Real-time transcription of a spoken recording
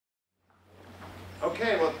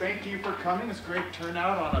Okay, well, thank you for coming. It's a great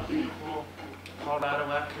turnout on a beautiful Colorado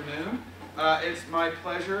afternoon. It's my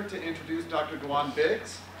pleasure to introduce Dr. Duan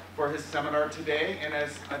Biggs for his seminar today. And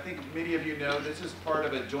as I think many of you know, this is part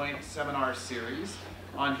of a joint seminar series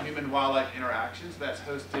on human-wildlife interactions that's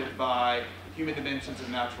hosted by Human Dimensions of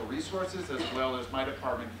Natural Resources, as well as my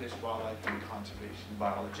department, Fish, Wildlife, and Conservation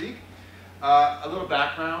Biology. A little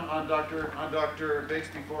background on Dr. Biggs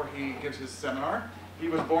before he gives his seminar. He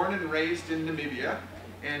was born and raised in Namibia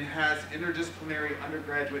and has interdisciplinary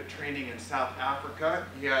undergraduate training in South Africa.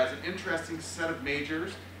 He has an interesting set of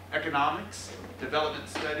majors: economics, development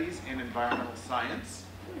studies, and environmental science.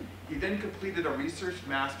 He then completed a research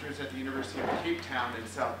master's at the University of Cape Town in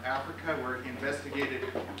South Africa, where he investigated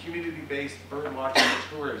community-based bird watching and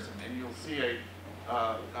tourism. And you'll see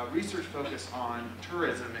a research focus on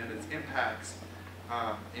tourism and its impacts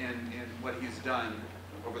in what he's done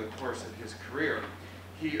over the course of his career.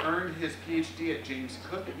 He earned his PhD at James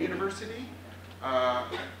Cook University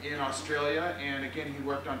in Australia, and again he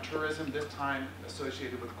worked on tourism, this time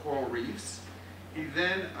associated with coral reefs. He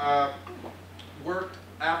then worked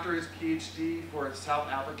after his PhD for South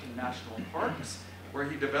African National Parks, where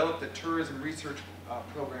he developed a tourism research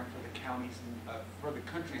program for the counties for the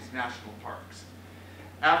country's national parks.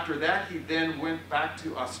 After that, he then went back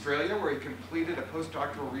to Australia, where he completed a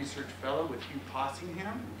postdoctoral research fellow with Hugh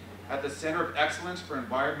Possingham at the Center of Excellence for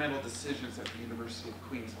Environmental Decisions at the University of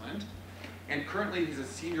Queensland. And currently, he's a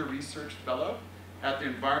senior research fellow at the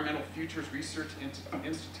Environmental Futures Research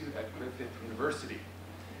Institute at Griffith University.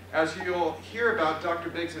 As you'll hear about, Dr.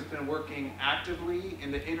 Biggs has been working actively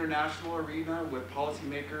in the international arena with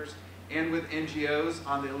policymakers and with NGOs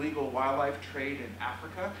on the illegal wildlife trade in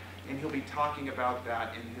Africa. And he'll be talking about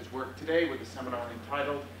that in his work today with a seminar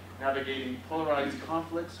entitled Navigating Polarized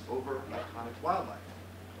Conflicts Over Iconic Wildlife.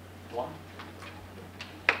 Duan?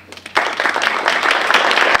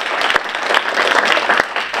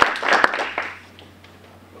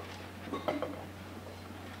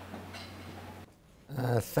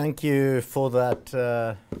 Thank you for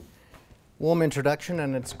that warm introduction,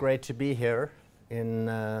 and it's great to be here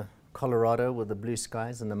in Colorado with the blue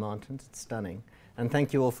skies and the mountains. It's stunning. And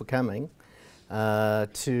thank you all for coming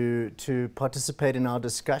to participate in our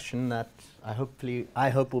discussion that I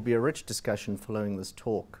hope will be a rich discussion following this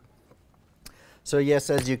talk. So yes,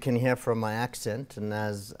 as you can hear from my accent, and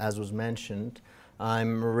as was mentioned, I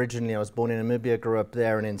was born in Namibia, grew up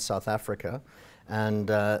there and in South Africa, and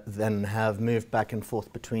then have moved back and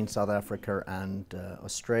forth between South Africa and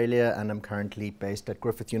Australia, and I'm currently based at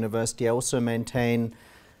Griffith University. I also maintain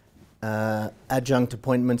adjunct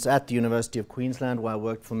appointments at the University of Queensland, where I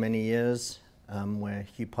worked for many years, where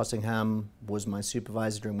Hugh Possingham was my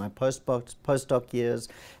supervisor during my postdoc years,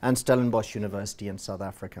 and Stellenbosch University in South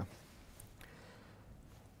Africa.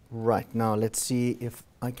 Right, now let's see if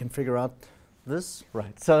I can figure out this.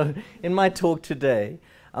 Right, so in my talk today,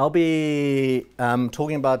 I'll be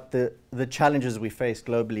talking about the challenges we face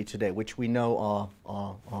globally today, which we know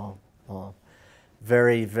are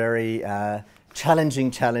very, very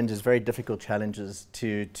challenging challenges, very difficult challenges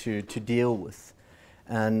to deal with,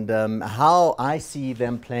 and how I see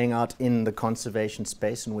them playing out in the conservation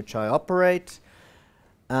space in which I operate,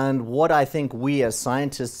 and what I think we as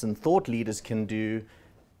scientists and thought leaders can do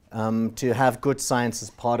to have good science as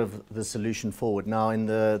part of the solution forward. Now, in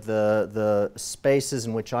the spaces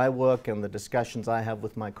in which I work and the discussions I have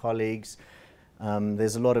with my colleagues,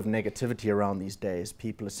 there's a lot of negativity around these days.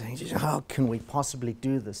 People are saying, how can we possibly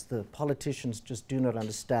do this? The politicians just do not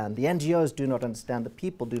understand. The NGOs do not understand. The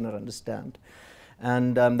people do not understand.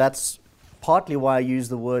 And that's partly why I use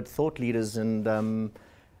the word thought leaders. And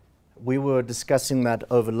we were discussing that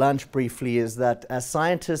over lunch briefly, is that as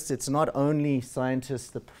scientists, it's not only scientists,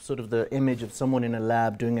 the image of someone in a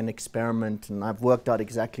lab doing an experiment, and I've worked out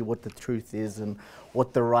exactly what the truth is and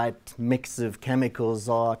what the right mix of chemicals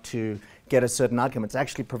are to get a certain outcome. It's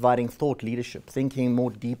actually providing thought leadership, thinking more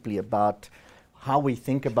deeply about how we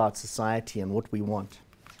think about society and what we want.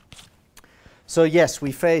 So yes,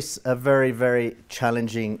 we face a very, very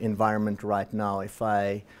challenging environment right now.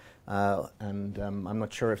 I'm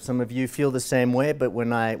not sure if some of you feel the same way, but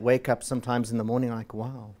when I wake up sometimes in the morning, I'm like,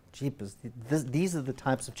 wow, jeepers, these are the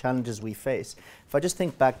types of challenges we face. If I just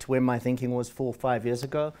think back to where my thinking was 4 or 5 years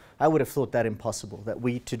ago, I would have thought that impossible, that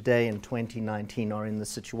we today in 2019 are in the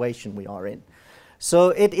situation we are in.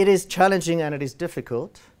 So it is challenging and it is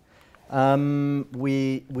difficult.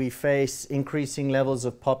 We face increasing levels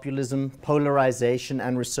of populism, polarization,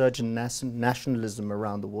 and resurgent nationalism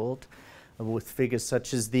around the world, with figures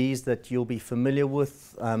such as these that you'll be familiar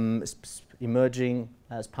with, emerging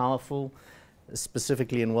as powerful,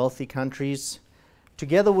 specifically in wealthy countries.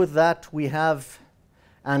 Together with that, we have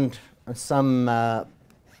and some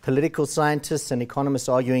political scientists and economists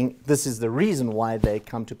arguing this is the reason why they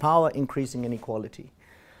come to power, increasing inequality.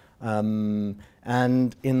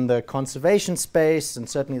 And in the conservation space, and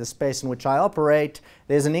certainly the space in which I operate,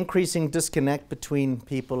 there's an increasing disconnect between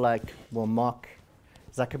people like, well, Mark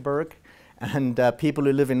Zuckerberg and people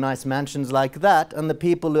who live in nice mansions like that, and the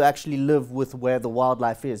people who actually live with where the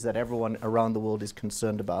wildlife is that everyone around the world is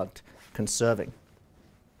concerned about conserving.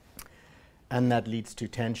 And that leads to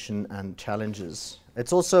tension and challenges.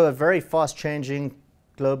 It's also a very fast-changing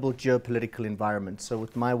global geopolitical environment. So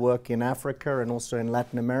with my work in Africa and also in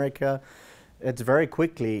Latin America, it's very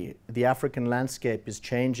quickly, the African landscape is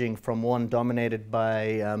changing from one dominated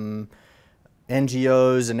by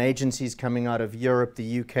NGOs and agencies coming out of Europe,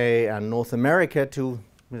 the UK, and North America to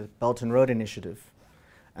the Belt and Road Initiative.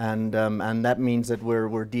 And that means that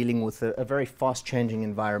we're dealing with a very fast-changing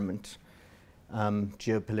environment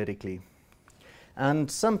geopolitically.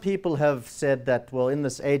 And some people have said that, well, in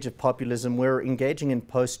this age of populism, we're engaging in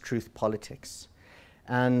post-truth politics.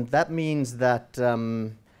 And that means that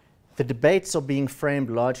the debates are being framed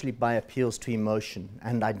largely by appeals to emotion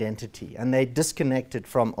and identity, and they're disconnected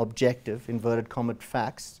from objective, inverted comma,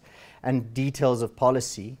 facts, and details of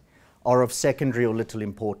policy are of secondary or little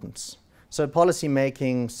importance. So policy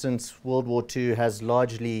making since World War II has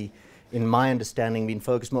largely, in my understanding, been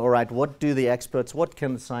focused more, all right, what do the experts, what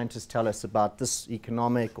can the scientists tell us about this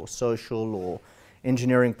economic or social or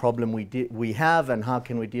engineering problem we have, and how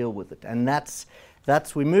can we deal with it? And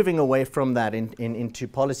we're moving away from that into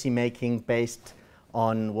policy making based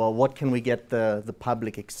on, well, what can we get the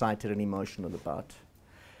public excited and emotional about?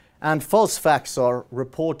 And false facts are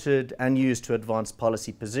reported and used to advance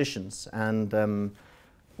policy positions. And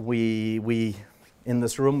we in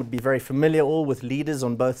this room would be very familiar all with leaders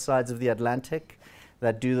on both sides of the Atlantic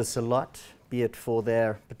that do this a lot, be it for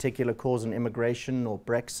their particular cause on immigration or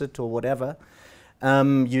Brexit or whatever,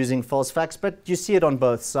 using false facts. But you see it on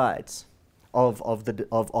both sides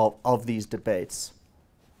of these debates.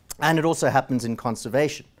 And it also happens in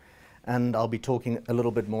conservation. And I'll be talking a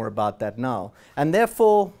little bit more about that now. And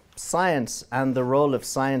therefore, science and the role of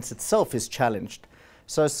science itself is challenged.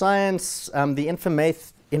 So science, the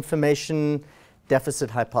information deficit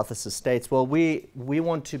hypothesis states, well, we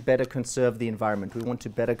want to better conserve the environment. We want to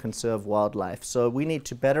better conserve wildlife. So we need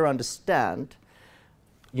to better understand,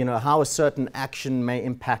 how a certain action may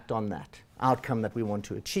impact on that outcome that we want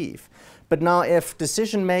to achieve. But now if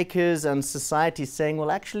decision makers and society is saying, well,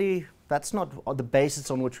 actually, that's not the basis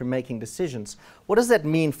on which we're making decisions, what does that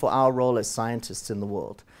mean for our role as scientists in the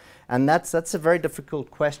world? And that's a very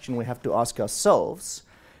difficult question we have to ask ourselves.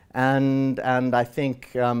 And I think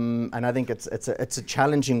it's a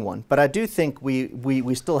challenging one. But I do think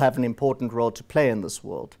we still have an important role to play in this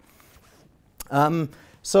world.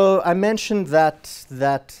 So I mentioned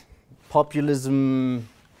that populism,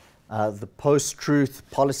 the post-truth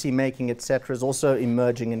policy making, etc., is also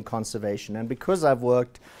emerging in conservation. And because I've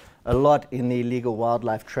worked a lot in the illegal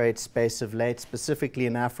wildlife trade space of late, specifically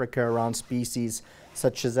in Africa around species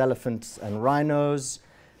such as elephants and rhinos,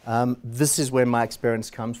 this is where my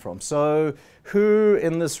experience comes from. So who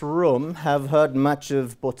in this room have heard much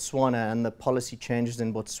of Botswana and the policy changes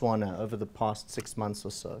in Botswana over the past 6 months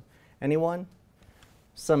or so? Anyone?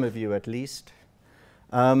 Some of you at least.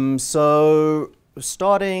 So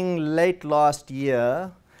starting late last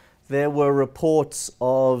year, there were reports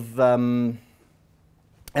of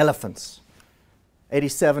elephants.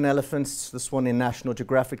 87 elephants, this one in National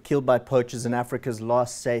Geographic, killed by poachers in Africa's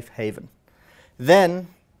last safe haven. Then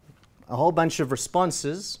a whole bunch of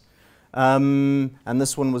responses, and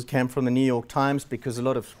this one came from the New York Times because a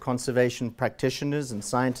lot of conservation practitioners and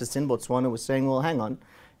scientists in Botswana were saying, well, hang on,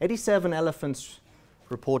 87 elephants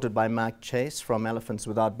reported by Mike Chase from Elephants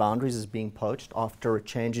Without Boundaries as being poached after a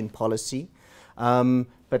change in policy.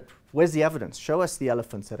 But where's the evidence? Show us the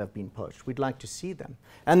elephants that have been poached. We'd like to see them.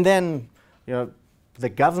 And then, the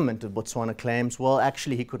government of Botswana claims, well,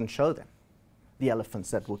 actually he couldn't show them, the elephants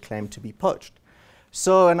that were claimed to be poached.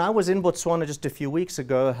 So, and I was in Botswana just a few weeks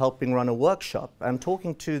ago helping run a workshop and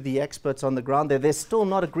talking to the experts on the ground there. There's still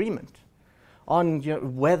not agreement on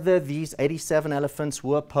whether these 87 elephants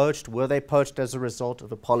were poached. Were they poached as a result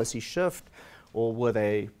of a policy shift, or were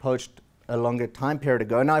they poached a longer time period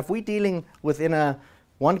ago? Now, if we're dealing within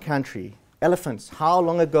one country, elephants, how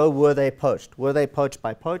long ago were they poached? Were they poached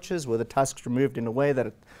by poachers? Were the tusks removed in a way that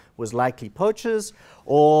it was likely poachers?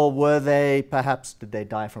 Or were they, perhaps, did they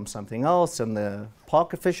die from something else and the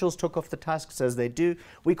park officials took off the tusks as they do?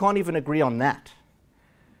 We can't even agree on that.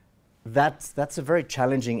 That's a very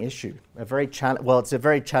challenging issue. It's a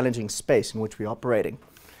very challenging space in which we're operating.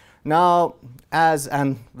 Now,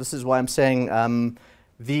 and this is why I'm saying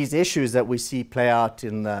these issues that we see play out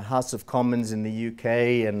in the House of Commons in the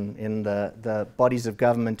UK and in the bodies of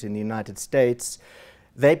government in the United States,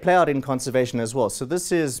 they play out in conservation as well. So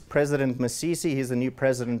this is President Masisi. He's the new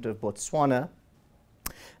president of Botswana.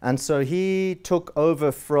 And so he took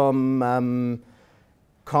over from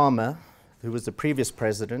Khama, who was the previous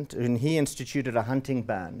president, and he instituted a hunting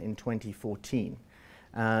ban in 2014.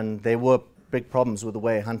 And there were big problems with the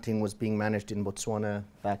way hunting was being managed in Botswana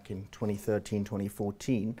back in 2013,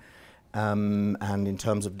 2014. And in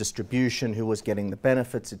terms of distribution, who was getting the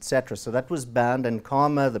benefits, etc. So that was banned, and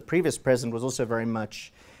Khama, the previous president, was also very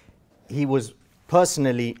much, he was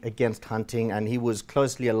personally against hunting, and he was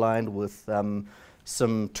closely aligned with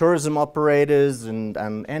some tourism operators and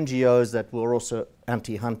NGOs that were also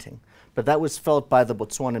anti-hunting. But that was felt by the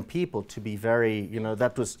Botswanan people to be very,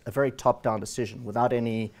 that was a very top-down decision without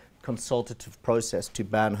any consultative process to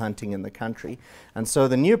ban hunting in the country. And so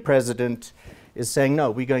the new president is saying,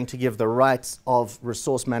 no, we're going to give the rights of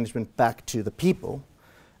resource management back to the people.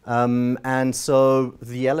 And so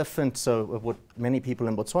the elephant, so what many people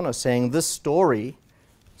in Botswana are saying, this story,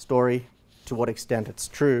 to what extent it's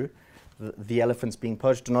true, the elephants being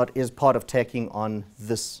poached or not, is part of taking on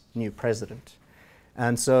this new president.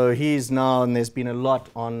 And so he's now, and there's been a lot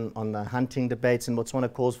on the hunting debates in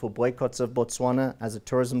Botswana, calls for boycotts of Botswana as a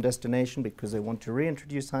tourism destination because they want to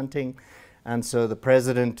reintroduce hunting. And so the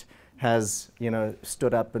president has,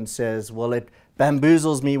 stood up and says, well, it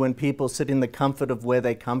bamboozles me when people sit in the comfort of where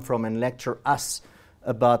they come from and lecture us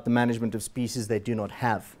about the management of species they do not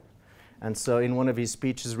have. And so in one of his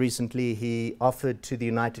speeches recently, he offered to the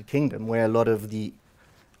United Kingdom, where a lot of the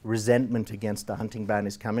resentment against the hunting ban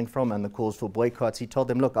is coming from and the calls for boycotts, he told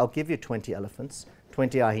them, look, I'll give you 20 elephants,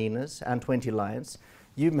 20 hyenas, and 20 lions.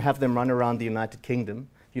 You have them run around the United Kingdom.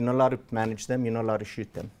 You're not allowed to manage them. You're not allowed to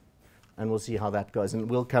shoot them. And we'll see how that goes. And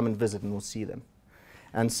we'll come and visit and we'll see them.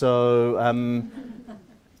 And so,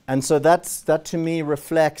 that to me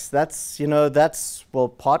reflects, well,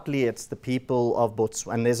 partly it's the people of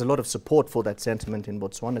Botswana, and there's a lot of support for that sentiment in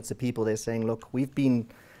Botswana. It's the people, they're saying, look, we've been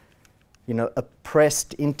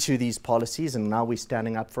oppressed into these policies, and now we're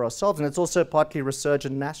standing up for ourselves. And it's also partly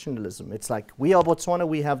resurgent nationalism. It's like, we are Botswana,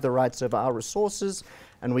 we have the rights over our resources,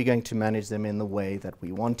 and we're going to manage them in the way that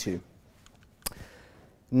we want to.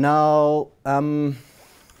 Now,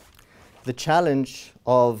 the challenge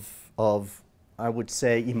of, I would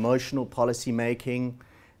say, emotional policy making,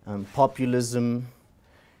 populism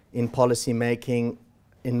in policy making,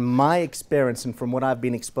 in my experience and from what I've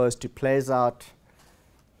been exposed to, plays out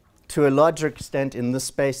to a larger extent in this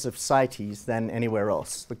space of CITES than anywhere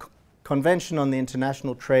else. The Convention on the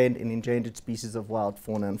International Trade in Endangered Species of Wild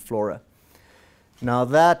Fauna and Flora. Now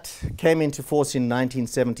that came into force in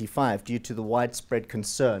 1975 due to the widespread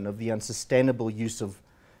concern of the unsustainable use of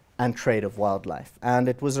and trade of wildlife. And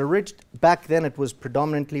it was back then it was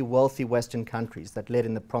predominantly wealthy Western countries that led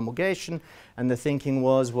in the promulgation, and the thinking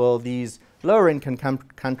was, well, these lower income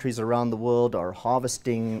countries around the world are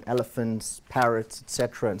harvesting elephants, parrots,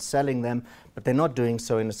 etc., and selling them, but they're not doing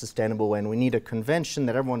so in a sustainable way, and we need a convention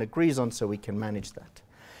that everyone agrees on so we can manage that.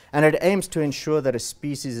 And it aims to ensure that a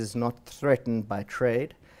species is not threatened by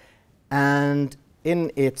trade, and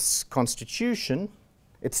in its constitution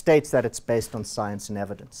it states that it's based on science and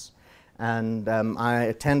evidence. And I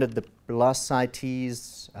attended the last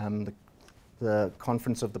CITES, the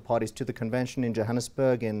Conference of the Parties to the Convention in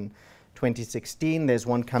Johannesburg in 2016. There's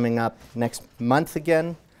one coming up next month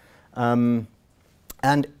again. And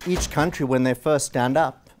each country, when they first stand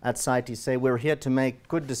up at CITES, say, we're here to make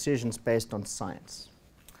good decisions based on science.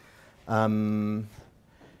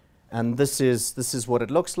 And this is what it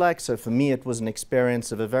looks like. So for me, it was an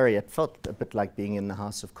experience of it felt a bit like being in the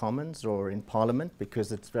House of Commons or in Parliament,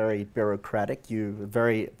 because it's very bureaucratic. You're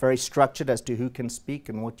very, very structured as to who can speak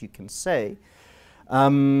and what you can say.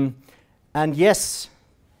 And yes,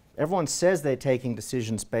 everyone says they're taking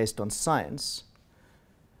decisions based on science.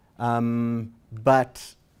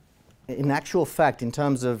 But in actual fact, in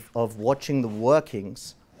terms of watching the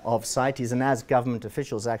workings of CITES, and as government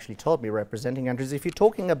officials actually told me representing countries, if you're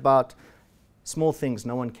talking about small things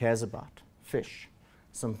no one cares about, fish,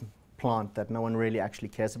 some plant that no one really actually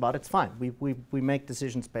cares about, it's fine. We make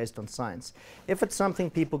decisions based on science. If it's something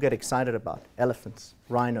people get excited about, elephants,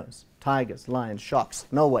 rhinos, tigers, lions, sharks,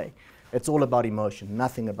 no way. It's all about emotion,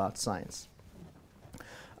 nothing about science.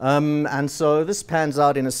 And so this pans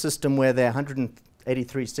out in a system where there are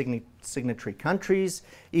 183 signatory countries.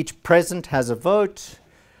 Each president has a vote.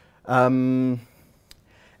 And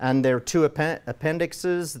there are two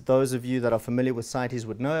appendixes. Those of you that are familiar with CITES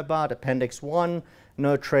would know about. Appendix 1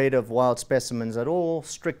 no trade of wild specimens at all,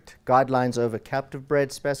 strict guidelines over captive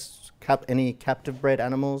bred any captive bred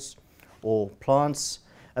animals or plants.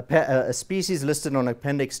 A species listed on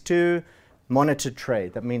Appendix 2, monitored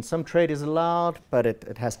trade. That means some trade is allowed, but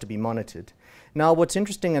it has to be monitored. Now, what's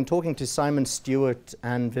interesting, in talking to Simon Stewart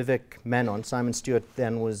and Vivek Menon, Simon Stewart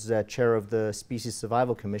then was chair of the Species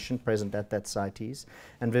Survival Commission, present at that CITES,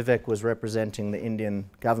 and Vivek was representing the Indian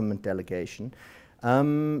government delegation.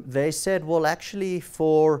 They said, well, actually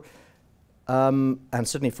and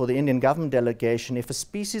certainly for the Indian government delegation, if a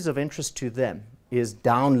species of interest to them is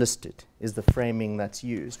downlisted, is the framing that's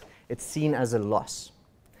used, it's seen as a loss.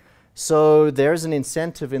 So there's an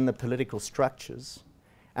incentive in the political structures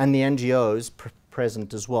and the NGOs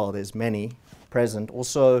present as well. There's many present.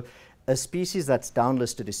 Also, a species that's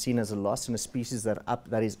downlisted is seen as a loss, and a species that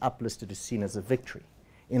is uplisted is seen as a victory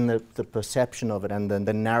in the perception of it and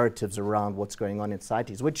the narratives around what's going on in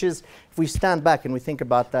CITES, which is, if we stand back and we think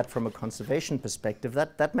about that from a conservation perspective,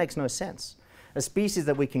 that makes no sense. A species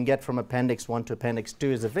that we can get from Appendix 1 to Appendix 2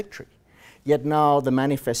 is a victory. Yet now the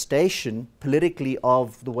manifestation politically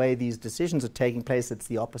of the way these decisions are taking place, it's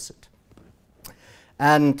the opposite.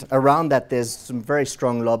 And around that, there's some very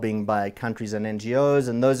strong lobbying by countries and NGOs,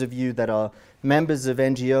 and those of you that are members of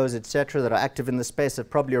NGOs, etc., that are active in the space have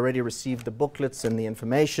probably already received the booklets and the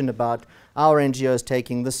information about our NGOs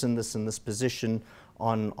taking this and this and this position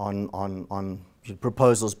on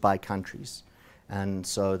proposals by countries. And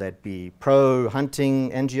so there'd be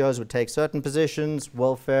pro-hunting NGOs would take certain positions,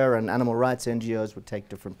 welfare and animal rights NGOs would take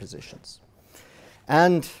different positions.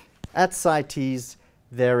 And at CITES,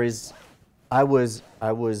 I was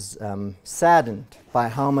saddened by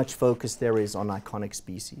how much focus there is on iconic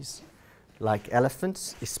species, like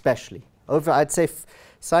elephants especially. I'd say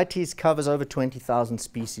CITES covers over 20,000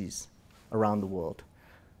 species around the world.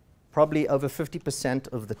 Probably over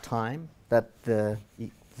 50% of the time that the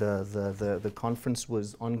conference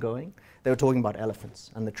was ongoing, they were talking about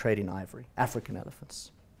elephants and the trade in ivory, African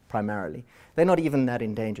elephants primarily. They're not even that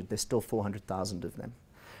endangered. There's still 400,000 of them.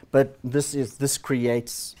 But this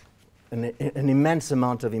creates an immense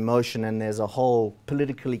amount of emotion, and there's a whole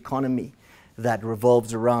political economy that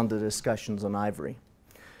revolves around the discussions on ivory.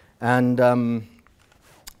 And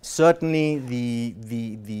certainly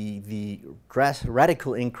the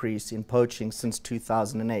radical increase in poaching since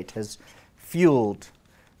 2008 has fueled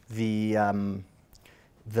now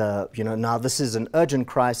this is an urgent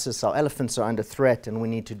crisis, our elephants are under threat and we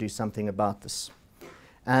need to do something about this.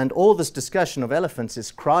 And all this discussion of elephants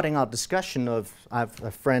is crowding out discussion of, I have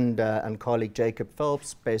a friend and colleague, Jacob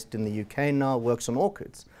Phelps, based in the UK now, works on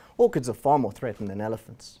orchids. Orchids are far more threatened than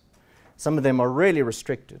elephants. Some of them are really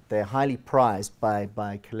restricted. They're highly prized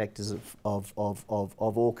by collectors of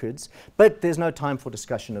orchids. But there's no time for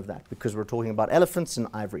discussion of that because we're talking about elephants and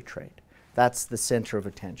ivory trade. That's the center of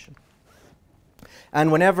attention.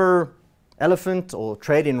 And whenever elephant or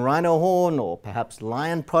trade in rhino horn or perhaps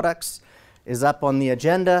lion products is up on the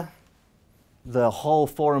agenda, the whole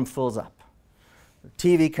forum fills up.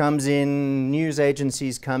 TV comes in, news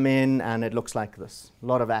agencies come in, and it looks like this. A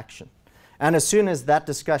lot of action. And as soon as that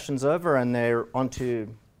discussion's over and they're onto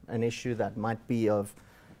an issue that might be of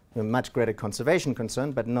much greater conservation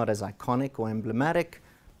concern, but not as iconic or emblematic,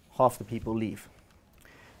 half the people leave.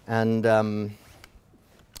 And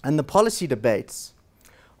the policy debates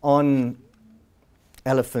on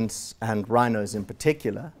elephants and rhinos in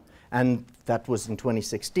particular, and that was in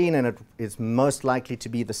 2016, and it is most likely to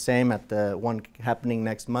be the same at the one happening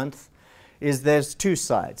next month, is there's two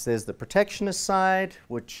sides. There's the protectionist side,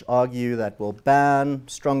 which argue that will ban,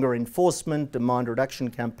 stronger enforcement, demand reduction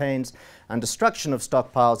campaigns, and destruction of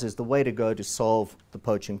stockpiles is the way to go to solve the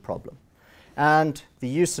poaching problem. And the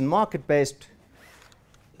use and market-based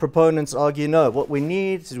proponents argue, no, what we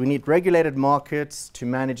need is we need regulated markets to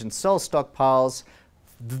manage and sell stockpiles.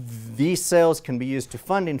 These sales can be used to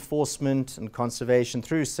fund enforcement and conservation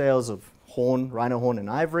through sales of horn, rhino horn and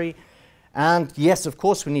ivory. And yes, of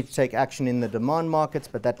course, we need to take action in the demand markets,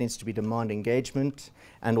 but that needs to be demand engagement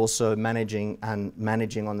and also managing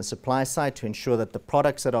on the supply side to ensure that the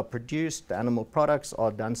products that are produced, the animal products,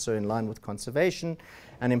 are done so in line with conservation.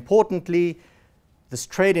 And importantly, this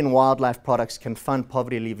trade in wildlife products can fund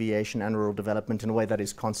poverty alleviation and rural development in a way that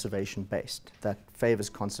is conservation-based, that favors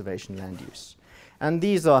conservation land use. And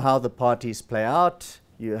these are how the parties play out.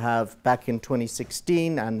 You have back in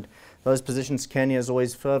 2016, and those positions, Kenya has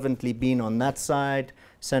always fervently been on that side,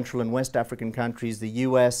 Central and West African countries, the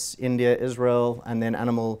US, India, Israel, and then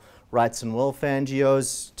animal rights and welfare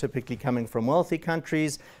NGOs, typically coming from wealthy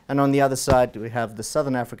countries. And on the other side, we have the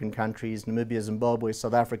Southern African countries, Namibia, Zimbabwe,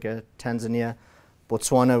 South Africa, Tanzania,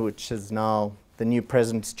 Botswana, which is now the new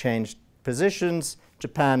president's changed positions,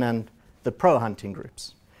 Japan, and the pro-hunting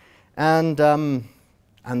groups. And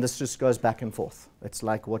this just goes back and forth. It's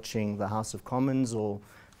like watching the House of Commons, or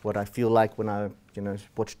what I feel like when I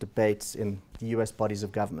watch debates in the US bodies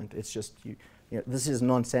of government. It's just, this is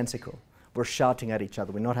nonsensical. We're shouting at each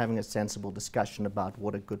other. We're not having a sensible discussion about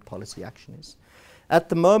what a good policy action is. At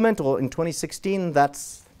the moment, or in 2016,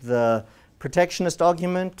 that's the protectionist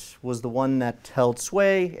argument was the one that held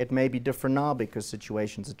sway. It may be different now because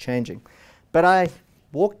situations are changing. But I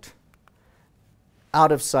walked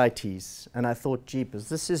out of CITES and I thought, jeepers,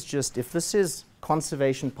 this is just, if this is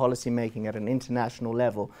conservation policy making at an international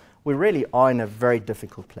level, we really are in a very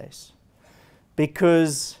difficult place.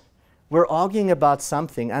 Because we're arguing about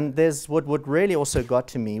something, and there's what really also got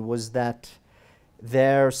to me was that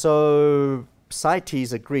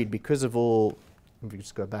CITES agreed, because of all, if we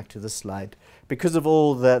just go back to this slide, because of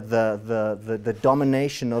all the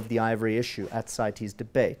domination of the ivory issue at CITES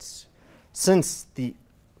debates, since the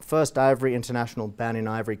first international ban in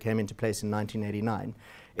ivory came into place in 1989,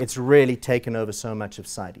 it's really taken over so much of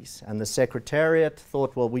CITES. And the Secretariat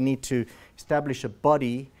thought, well, we need to establish a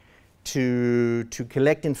body to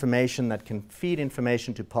collect information that can feed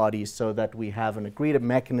information to parties so that we have an agreed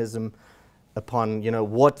mechanism upon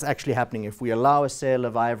what's actually happening. If we allow a sale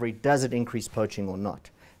of ivory, does it increase poaching or not?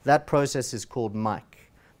 That process is called MIKE,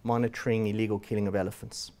 Monitoring Illegal Killing of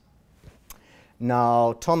Elephants.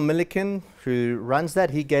 Now, Tom Milliken, who runs that,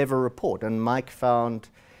 he gave a report, and MIKE found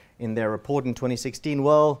in their report in 2016,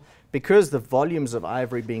 well, because the volumes of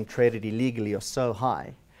ivory being traded illegally are so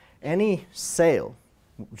high, any sale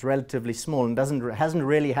is relatively small and hasn't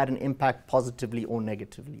really had an impact positively or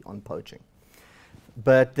negatively on poaching.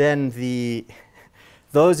 But then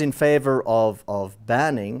those in favor of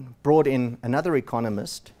banning brought in another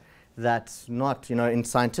economist that's not, in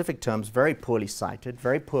scientific terms, very poorly cited,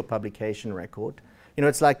 very poor publication record.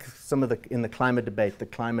 It's like in the climate debate, the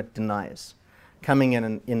climate deniers coming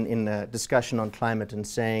in a discussion on climate and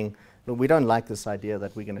saying, look, we don't like this idea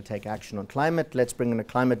that we're going to take action on climate. Let's bring in a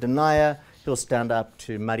climate denier. He'll stand up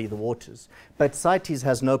to muddy the waters. But CITES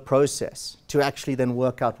has no process to actually then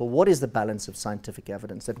work out, well, what is the balance of scientific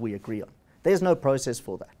evidence that we agree on? There's no process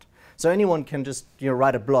for that. So anyone can just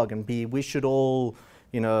write a blog and we should all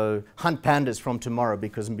hunt pandas from tomorrow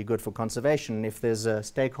because it'll be good for conservation. And if there's a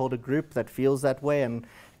stakeholder group that feels that way and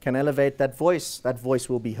can elevate that voice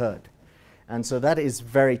will be heard. And so that is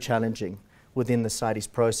very challenging within the CITES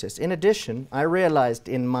process. In addition, I realized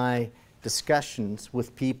in my discussions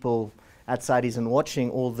with people at CITES and watching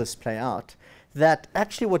all this play out, that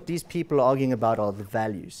actually what these people are arguing about are the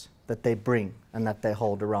values that they bring and that they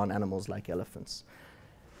hold around animals like elephants.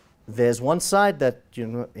 There's one side that,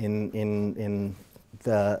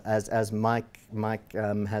 as Mike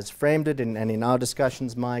has framed it, and in our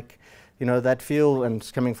discussions, Mike, that feel,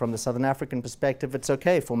 and coming from the Southern African perspective, it's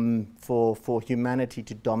okay for humanity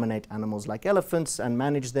to dominate animals like elephants and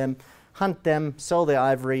manage them, hunt them, sell their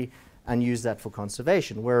ivory, and use that for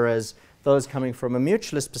conservation. Whereas those coming from a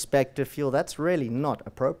mutualist perspective feel that's really not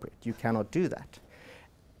appropriate. You cannot do that.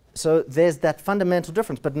 So there's that fundamental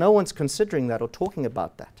difference, but no one's considering that or talking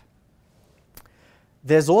about that.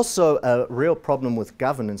 There's also a real problem with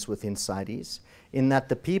governance within CITES, in that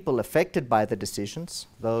the people affected by the decisions,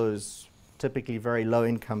 those typically very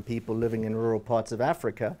low-income people living in rural parts of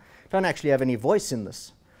Africa, don't actually have any voice in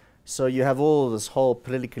this. So you have all this whole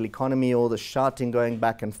political economy, all the shouting going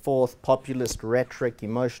back and forth, populist rhetoric,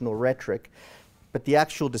 emotional rhetoric, but the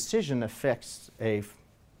actual decision affects a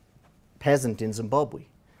peasant in Zimbabwe.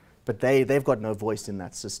 But they've got no voice in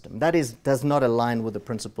that system. That does not align with the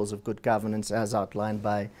principles of good governance as outlined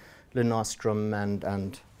by Lynn Ostrom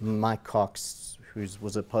and Mike Cox, who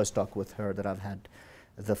was a postdoc with her that I've had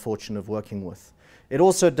the fortune of working with. It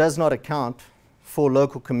also does not account for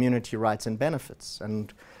local community rights and benefits.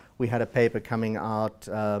 And we had a paper coming out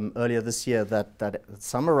earlier this year that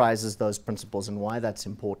summarizes those principles and why that's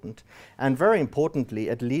important. And very importantly,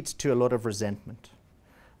 it leads to a lot of resentment.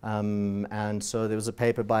 And so there was a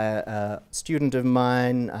paper by a student of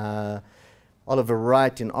mine, Oliver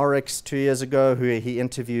Wright in Oryx 2 years ago, who he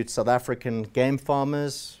interviewed South African game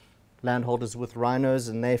farmers, landholders with rhinos,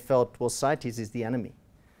 and they felt, well, CITES is the enemy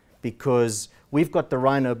because we've got the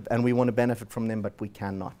rhino and we want to benefit from them, but we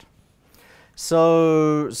cannot.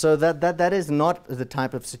 So that is not the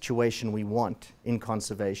type of situation we want in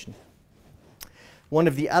conservation. One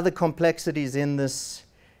of the other complexities in this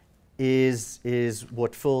is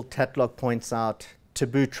what Phil Tetlock points out,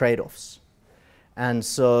 taboo trade-offs. And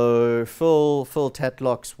so Phil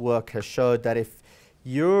Tetlock's work has showed that if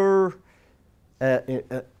you're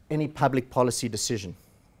any public policy decision,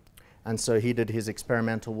 and so he did his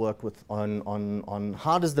experimental work on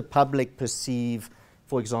how does the public perceive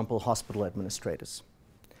for example, hospital administrators.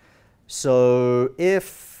 So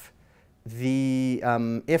if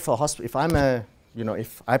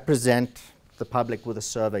I present the public with a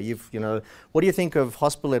survey, what do you think of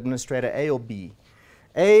hospital administrator A or B?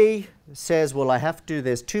 A says, well,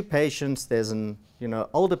 there's two patients, there's an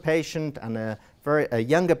older patient and a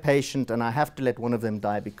younger patient, and I have to let one of them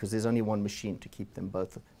die because there's only one machine to keep them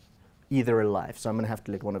both either alive, so I'm going to have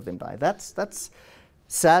to let one of them die. That's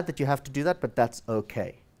sad that you have to do that, but that's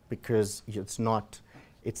okay because it's not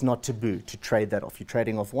taboo to trade that off. You're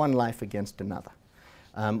trading off one life against another.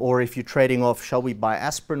 Or if you're trading off, shall we buy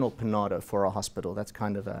aspirin or Panado for a hospital? That's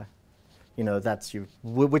kind of a,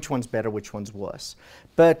 which one's better, which one's worse.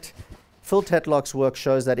 But Phil Tetlock's work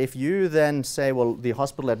shows that if you then say, well, the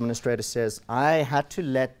hospital administrator says, I had to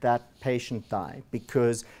let that patient die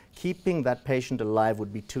because keeping that patient alive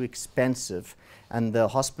would be too expensive and the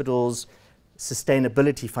hospital's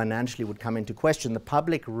sustainability financially would come into question, the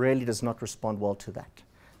public really does not respond well to that.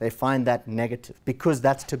 They find that negative because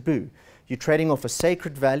that's taboo. You're trading off a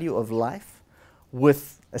sacred value of life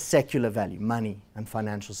with a secular value, money and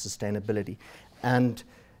financial sustainability. And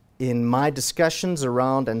in my discussions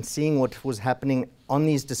around and seeing what was happening on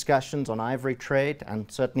these discussions on ivory trade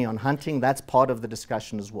and certainly on hunting, that's part of the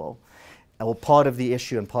discussion as well. Or part of the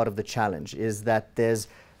issue and part of the challenge is that there's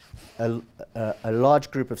a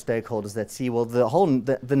large group of stakeholders that see, well,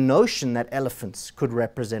 the notion that elephants could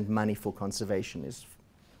represent money for conservation is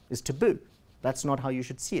taboo. That's not how you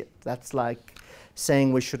should see it. That's like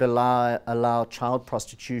saying we should allow child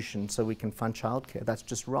prostitution so we can fund childcare. That's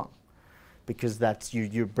just wrong, because that's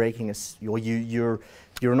you're breaking you're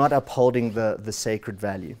not upholding the sacred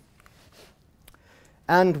value.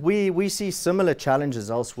 And we see similar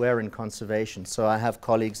challenges elsewhere in conservation. So I have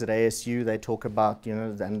colleagues at ASU, they talk about,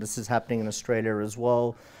 and this is happening in Australia as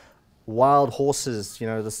well, wild horses,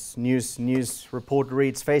 this news report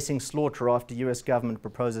reads, facing slaughter after US government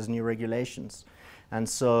proposes new regulations. And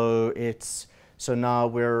so now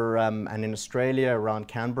we're, and in Australia, around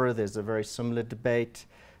Canberra, there's a very similar debate.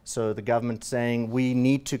 So the government saying we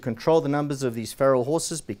need to control the numbers of these feral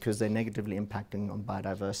horses because they're negatively impacting on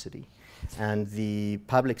biodiversity. And the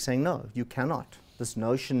public saying, no, you cannot. This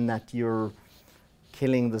notion that you're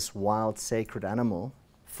killing this wild, sacred animal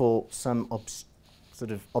for some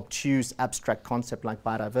sort of obtuse, abstract concept like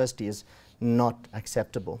biodiversity is not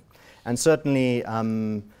acceptable. And certainly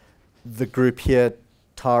the group here,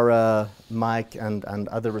 Tara, Mike, and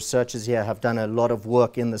other researchers here have done a lot of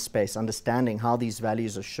work in this space, understanding how these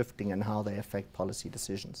values are shifting and how they affect policy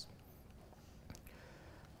decisions.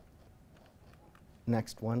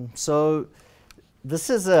 Next one. So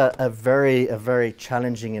this is a very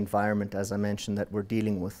challenging environment, as I mentioned, that we're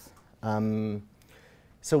dealing with.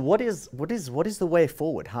 So what is the way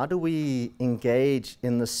forward? How do we engage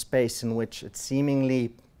in this space in which it's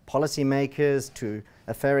seemingly policymakers, to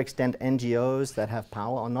a fair extent NGOs that have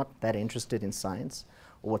power, are not that interested in science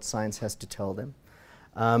or what science has to tell them,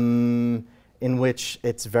 in which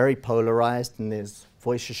it's very polarized and there's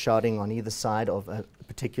voices shouting on either side of a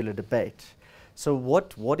particular debate. So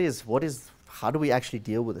how do we actually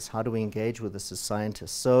deal with this? How do we engage with this as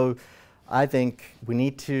scientists? So I think we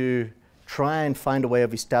need to try and find a way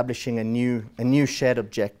of establishing a new shared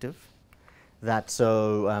objective.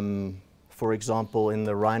 For example, in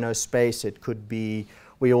the rhino space, it could be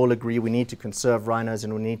we all agree we need to conserve rhinos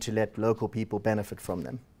and we need to let local people benefit from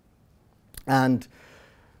them. And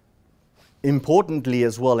importantly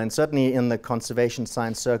as well, and certainly in the conservation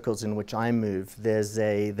science circles in which I move, there's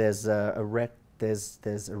a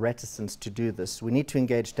reticence to do this. We need to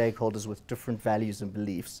engage stakeholders with different values and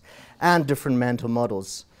beliefs and different mental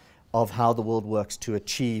models of how the world works to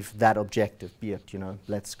achieve that objective, be it,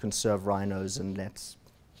 let's conserve rhinos and let's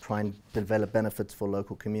try and develop benefits for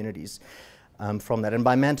local communities from that. And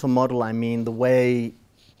by mental model, I mean the way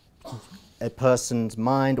a person's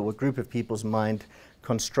mind or a group of people's mind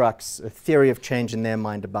constructs a theory of change in their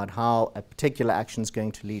mind about how a particular action is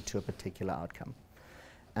going to lead to a particular outcome.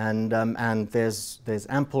 And there's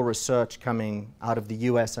ample research coming out of the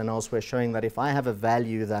US and elsewhere showing that if I have a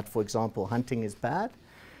value that, for example, hunting is bad,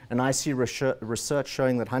 and I see research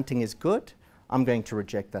showing that hunting is good, I'm going to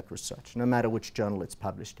reject that research, no matter which journal it's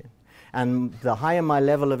published in. And the higher my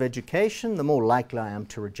level of education, the more likely I am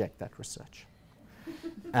to reject that research.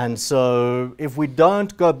 And so if we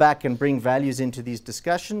don't go back and bring values into these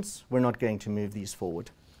discussions, we're not going to move these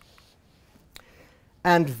forward.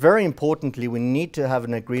 And very importantly, we need to have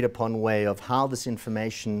an agreed upon way of how this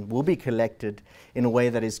information will be collected in a way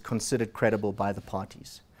that is considered credible by the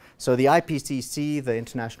parties. So the IPCC, the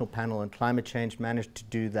International Panel on Climate Change, managed to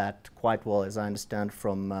do that quite well, as I understand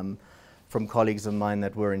from from colleagues of mine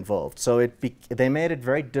that were involved. So they made it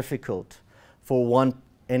very difficult for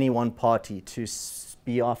any one party to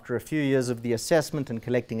be, after a few years of the assessment and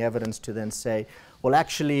collecting evidence, to then say, well,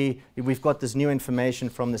 actually, we've got this new information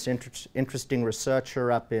from this interesting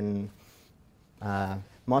researcher up in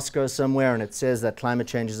Moscow somewhere, and it says that climate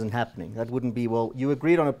change isn't happening. That wouldn't be, well, you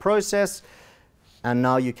agreed on a process, and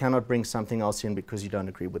now you cannot bring something else in because you don't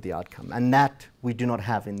agree with the outcome. And that we do not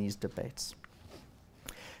have in these debates.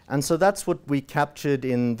 And so that's what we captured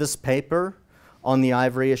in this paper on the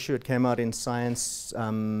ivory issue. It came out in Science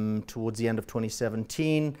towards the end of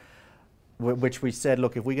 2017, which we said,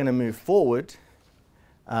 look, if we're going to move forward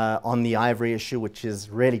on the ivory issue, which is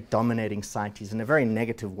really dominating CITES in a very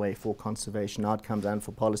negative way for conservation outcomes and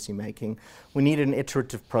for policy making, we need an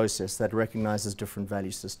iterative process that recognizes different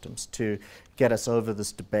value systems to get us over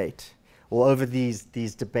this debate, or over these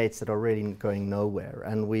debates that are really going nowhere.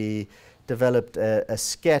 And we developed a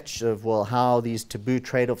sketch of, well, how these taboo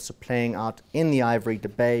trade-offs are playing out in the ivory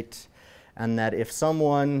debate, and that if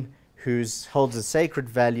someone who holds a sacred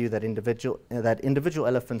value that individual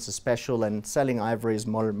elephants are special and selling ivory is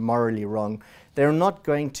morally wrong, they're not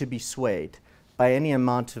going to be swayed by any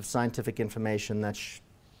amount of scientific information that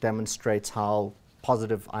demonstrates how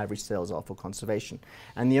positive ivory sales are for conservation.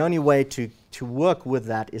 And the only way to work with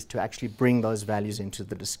that is to actually bring those values into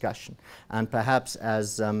the discussion. And perhaps,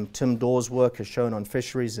 as Tim Dawes' work has shown on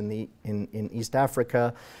fisheries in East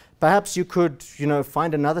Africa, perhaps you could,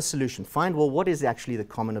 find another solution. Find, well, what is actually the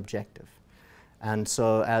common objective? And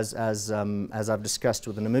so, as I've discussed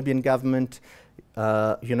with the Namibian government,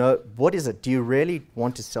 what is it? Do you really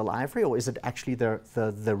want to sell ivory, or is it actually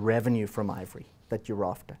the revenue from ivory that you're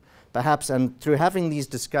after? Perhaps, and through having these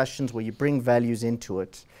discussions where you bring values into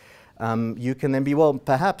it, you can then be, well,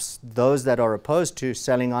 perhaps those that are opposed to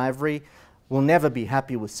selling ivory will never be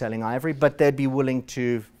happy with selling ivory, but they'd be willing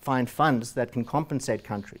to find funds that can compensate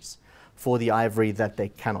countries for the ivory that they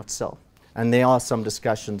cannot sell. And there are some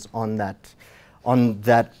discussions on that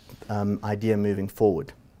idea moving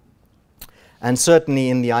forward. And certainly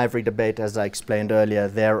in the ivory debate, as I explained earlier,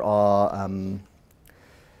 there are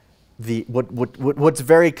what's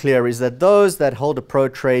very clear is that those that hold a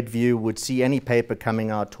pro-trade view would see any paper coming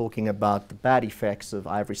out talking about the bad effects of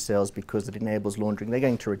ivory sales because it enables laundering. They're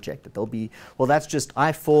going to reject it. They'll be, well, that's just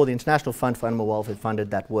I4, the International Fund for Animal Welfare, funded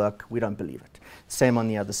that work. We don't believe it. Same on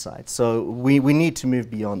the other side. So we need to move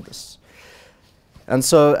beyond this. And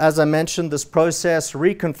so, as I mentioned, this process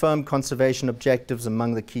reconfirmed conservation objectives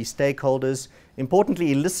among the key stakeholders.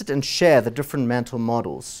 Importantly, elicit and share the different mental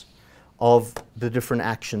models of the different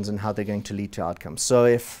actions and how they're going to lead to outcomes. So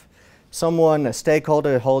if someone, a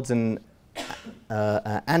stakeholder, holds an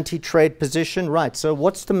anti-trade position, right, so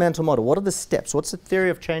what's the mental model? What are the steps? What's the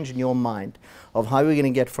theory of change in your mind of how we're going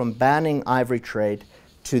to get from banning ivory trade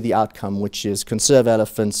to the outcome, which is conserve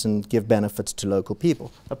elephants and give benefits to local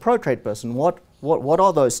people? A pro-trade person, what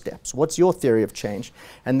are those steps? What's your theory of change?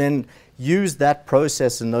 And then use that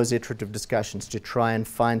process in those iterative discussions to try and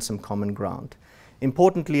find some common ground.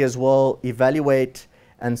 Importantly as well, evaluate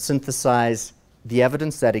and synthesize the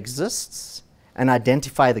evidence that exists and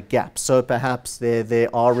identify the gaps. So perhaps there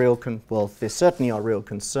certainly are real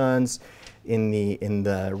concerns in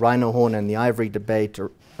the rhino horn and the ivory debate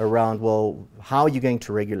around, well, how are you going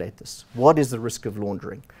to regulate this? What is the risk of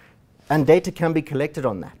laundering? And data can be collected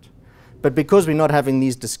on that. But because we're not having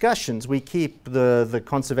these discussions, we keep the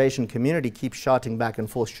conservation community keeps shouting back and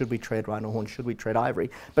forth, should we trade rhino horn, should we trade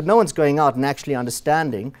ivory? But no one's going out and actually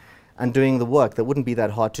understanding and doing the work that wouldn't be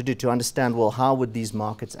that hard to do, to understand, well, how would these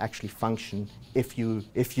markets actually function if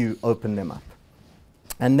you open them up?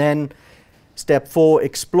 And then step 4,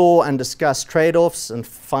 explore and discuss trade-offs and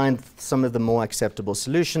find some of the more acceptable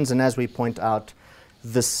solutions. And as we point out,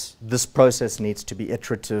 this process needs to be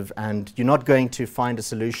iterative, and you're not going to find a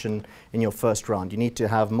solution in your first round. You need to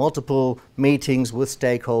have multiple meetings with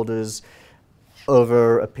stakeholders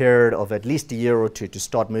over a period of at least a year or two to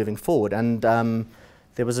start moving forward. And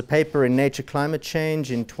there was a paper in Nature Climate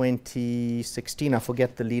Change in 2016, I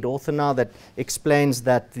forget the lead author now, that explains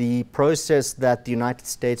that the process that the United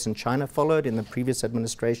States and China followed in the previous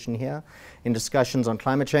administration here in discussions on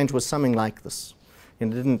climate change was something like this. It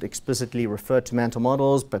didn't explicitly refer to mental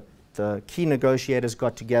models, but the key negotiators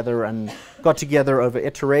got together over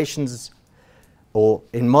iterations, or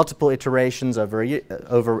in multiple iterations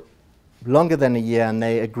over longer than a year, and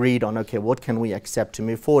they agreed on, okay, what can we accept to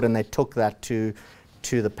move forward, and they took that to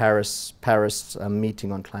the Paris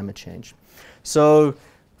meeting on climate change. So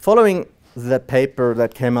following the paper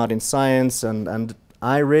that came out in Science, and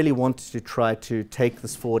I really wanted to try to take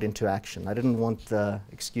this forward into action. I didn't want the,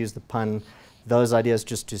 excuse the pun, those ideas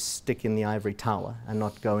just to stick in the ivory tower and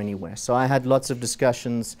not go anywhere. So I had lots of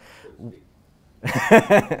discussions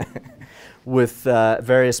with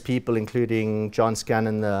various people, including John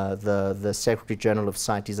Scanlon, the Secretary General of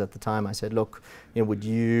CITES at the time. I said, look,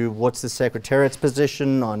 what's the Secretariat's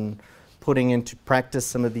position on putting into practice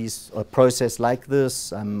some of these, a process like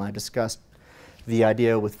this? I discussed the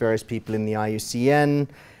idea with various people in the IUCN,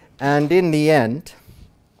 and in the end,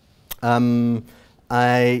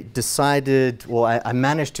 I decided, or I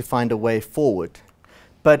managed to find a way forward.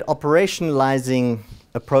 But operationalizing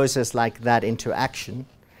a process like that into action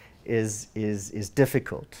is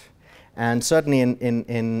difficult. And certainly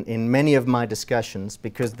in many of my discussions,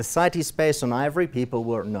 because the CITES space on ivory, people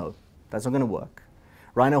were, no, that's not going to work.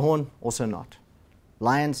 Rhino horn, also not.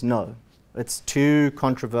 Lions, no. It's too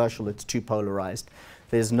controversial, it's too polarized.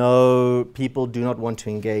 There's no, people do not want to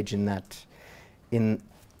engage in that, in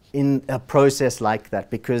a process like that,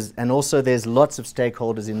 because, and also there's lots of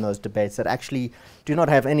stakeholders in those debates that actually do not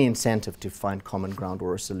have any incentive to find common ground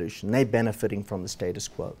or a solution. They're benefiting from the status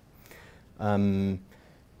quo. And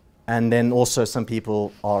then also some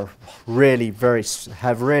people are really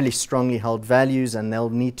have really strongly held values, and they'll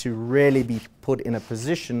need to really be put in a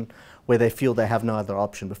position where they feel they have no other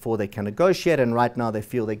option before they can negotiate, and right now they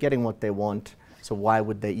feel they're getting what they want, so why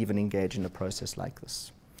would they even engage in a process like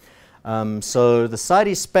this? So the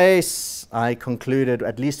CITES space, I concluded,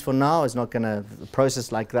 at least for now, is not going to, a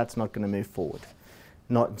process like that's not going to move forward.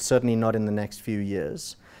 Certainly not in the next few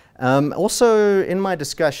years. Also, in my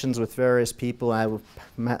discussions with various people, I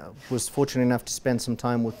was fortunate enough to spend some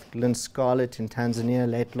time with Lynn Scarlett in Tanzania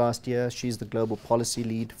late last year. She's the global policy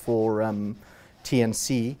lead for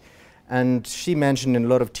TNC. And she mentioned in a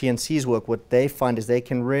lot of TNC's work, what they find is they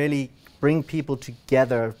can really bring people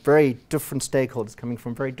together, very different stakeholders coming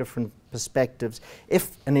from very different perspectives,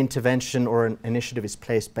 if an intervention or an initiative is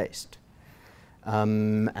place-based.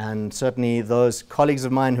 And certainly those colleagues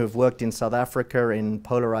of mine who have worked in South Africa in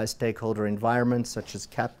polarized stakeholder environments, such as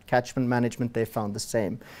catchment management, they found the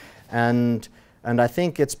same. And I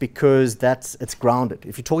think it's because it's grounded.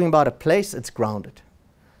 If you're talking about a place, it's grounded.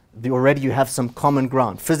 Already you have some common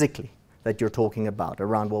ground, physically, that you're talking about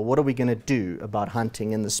around, well, what are we going to do about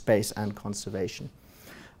hunting in the space and conservation?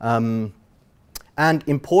 And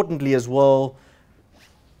importantly as well,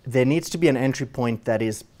 there needs to be an entry point that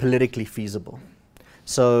is politically feasible.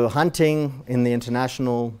 So hunting in the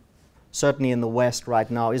international, certainly in the West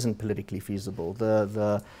right now, isn't politically feasible.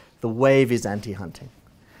 The wave is anti-hunting.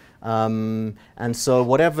 And so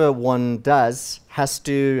whatever one does has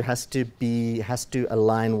to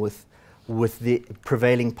align with the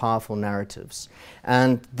prevailing powerful narratives.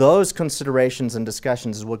 And those considerations and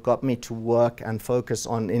discussions is what got me to work and focus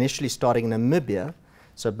on initially starting in Namibia,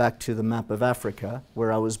 so back to the map of Africa,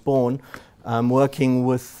 where I was born, working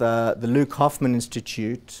with the Luke Hoffman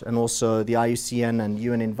Institute and also the IUCN and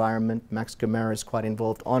UN Environment. Max Gomera is quite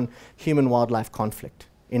involved on human-wildlife conflict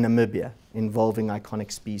in Namibia, involving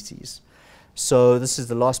iconic species. So this is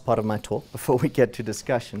the last part of my talk before we get to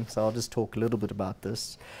discussion, so I'll just talk a little bit about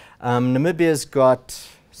this. Namibia's got,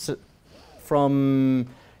 from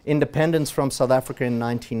independence from South Africa in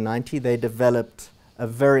 1990, they developed a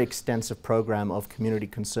very extensive program of community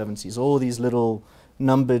conservancies. All these little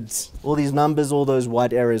numbers, all those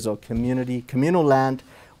white areas are communal land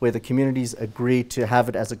where the communities agreed to have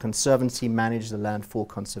it as a conservancy, manage the land for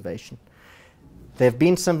conservation. There've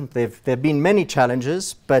been many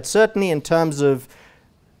challenges, but certainly in terms of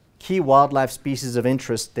key wildlife species of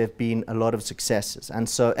interest, there have been a lot of successes. And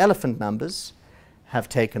so elephant numbers have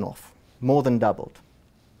taken off, more than doubled.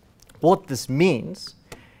 What this means,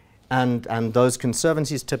 and those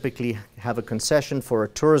conservancies typically have a concession for a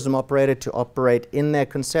tourism operator to operate in their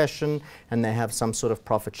concession, and they have some sort of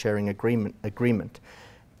profit-sharing agreement.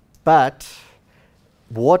 But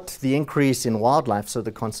what the increase in wildlife, so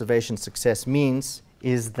the conservation success, means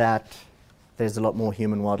is that there's a lot more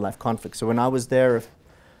human-wildlife conflict. So when I was there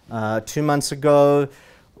 2 months ago,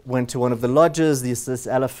 went to one of the lodges, this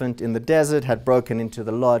elephant in the desert had broken into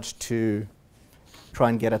the lodge to try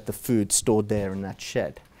and get at the food stored there in that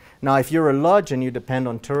shed. Now, if you're a lodge and you depend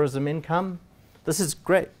on tourism income, this is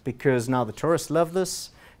great because now the tourists love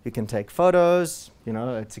this. You can take photos, you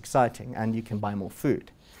know, it's exciting, and you can buy more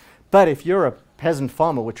food. But if you're a peasant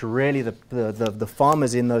farmer, which really the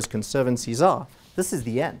farmers in those conservancies are, this is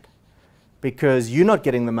the end. Because you're not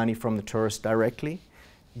getting the money from the tourists directly.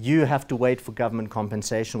 You have to wait for government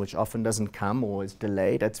compensation, which often doesn't come or is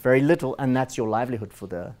delayed. It's very little, and that's your livelihood for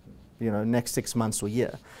the next 6 months or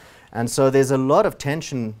year. And so there's a lot of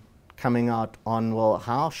tension coming out on, well,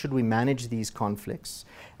 how should we manage these conflicts?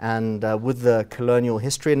 And with the colonial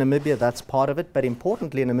history in Namibia, that's part of it. But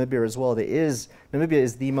importantly, in Namibia as well, Namibia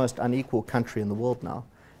is the most unequal country in the world now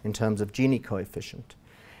in terms of Gini coefficient.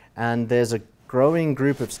 And there's a growing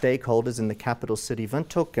group of stakeholders in the capital city,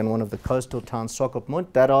 Windhoek, and one of the coastal towns, Swakopmund,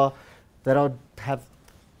 that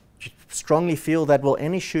strongly feel that, well,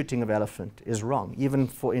 any shooting of elephant is wrong, even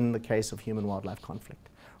in the case of human-wildlife conflict.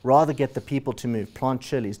 Rather get the people to move, plant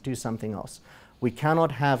chilies, do something else. We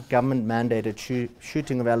cannot have government-mandated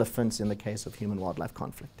shooting of elephants in the case of human-wildlife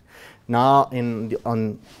conflict. Now, in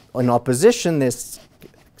opposition, there's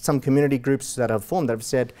some community groups that have formed that have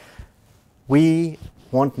said, we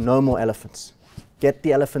want no more elephants. Get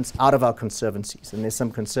the elephants out of our conservancies. And there's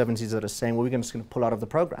some conservancies that are saying, well, we're just going to pull out of the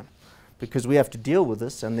program because we have to deal with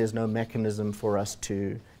this and there's no mechanism for us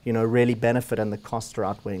to, really benefit, and the costs are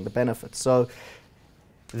outweighing the benefits. So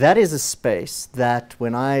that is a space that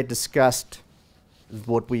when I discussed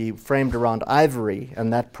what we framed around ivory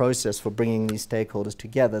and that process for bringing these stakeholders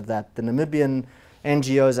together, that the Namibian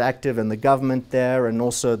NGOs active and the government there and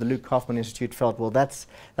also the Luke Kaufman Institute felt, well, that's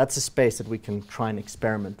a space that we can try and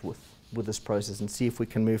experiment with this process and see if we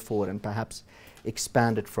can move forward and perhaps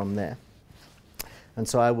expand it from there. And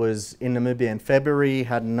so I was in Namibia in February,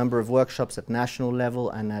 had a number of workshops at national level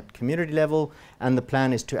and at community level, and the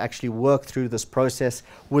plan is to actually work through this process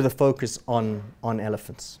with a focus on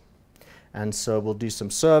elephants. And so we'll do some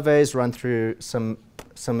surveys, run through some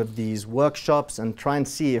of these workshops and try and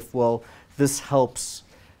see if, well, this helps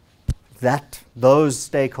those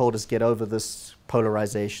stakeholders get over this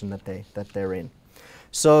polarization that they're in.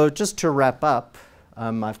 So just to wrap up,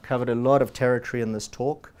 I've covered a lot of territory in this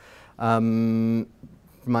talk.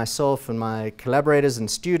 Myself and my collaborators and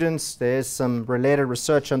students, there's some related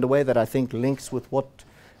research underway that I think links with what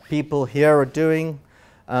people here are doing.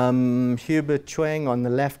 Hubert Chuang on the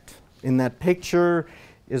left in that picture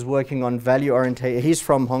is working on value orientation. He's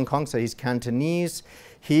from Hong Kong, so he's Cantonese.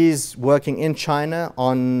 He's working in China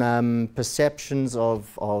on perceptions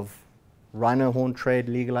of rhino horn trade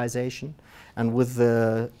legalization. And with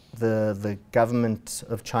the government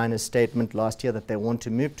of China's statement last year that they want to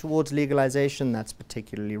move towards legalization, that's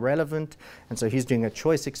particularly relevant. And so he's doing a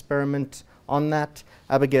choice experiment on that.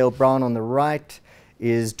 Abigail Brown on the right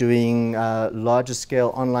is doing larger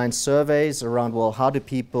scale online surveys around, well, how do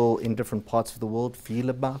people in different parts of the world feel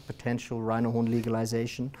about potential rhino horn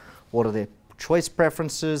legalization? What are their choice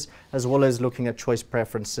preferences, as well as looking at choice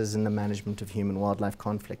preferences in the management of human-wildlife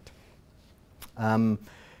conflict.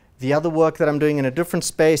 The other work that I'm doing in a different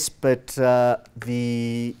space, but to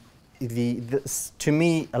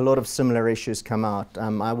me, a lot of similar issues come out.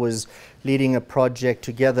 I was leading a project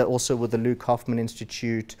together also with the Luke Kaufman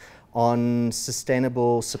Institute on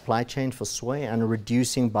sustainable supply chain for soy and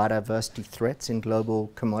reducing biodiversity threats in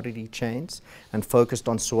global commodity chains, and focused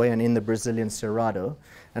on soy and in the Brazilian Cerrado.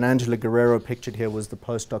 And Angela Guerrero, pictured here, was the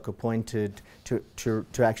postdoc appointed to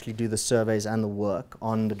actually do the surveys and the work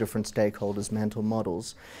on the different stakeholders' mental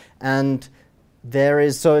models. And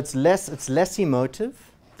so it's less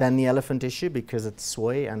emotive than the elephant issue because it's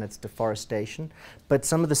soy and it's deforestation, but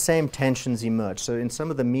some of the same tensions emerge. So in some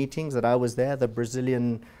of the meetings that I was there, the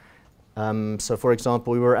Brazilian, so for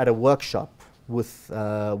example, we were at a workshop with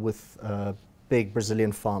a big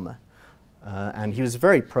Brazilian farmer. And he was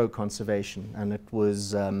very pro-conservation, and it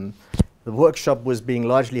was the workshop was being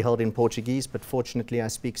largely held in Portuguese, but fortunately I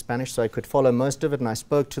speak Spanish, so I could follow most of it. And I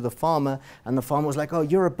spoke to the farmer, and the farmer was like, "Oh,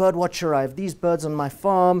 you're a bird watcher. I have these birds on my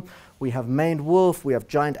farm. We have maned wolf. We have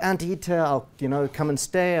giant anteater. I'll, come and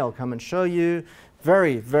stay. I'll come and show you."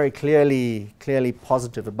 Very, very clearly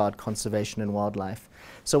positive about conservation and wildlife.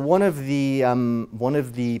 So one of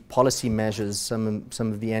the policy measures some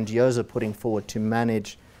of the NGOs are putting forward to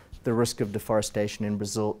manage the risk of deforestation in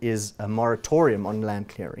Brazil is a moratorium on land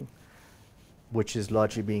clearing, which is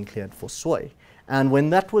largely being cleared for soy. And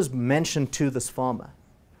when that was mentioned to this farmer,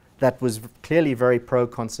 that was clearly very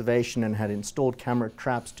pro-conservation and had installed camera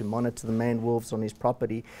traps to monitor the maned wolves on his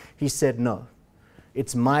property, he said, "No,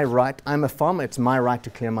 it's my right. I'm a farmer. It's my right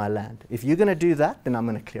to clear my land. If you're going to do that, then I'm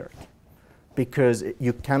going to clear it, because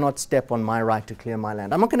you cannot step on my right to clear my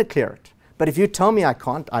land. I'm not going to clear it, but if you tell me I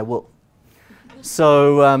can't, I will."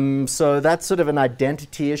 So that's sort of an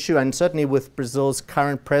identity issue, and certainly with Brazil's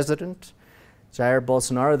current president, Jair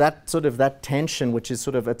Bolsonaro, that tension, which is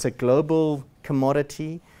it's a global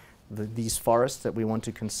commodity, these forests that we want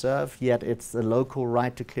to conserve, yet it's the local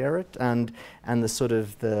right to clear it, and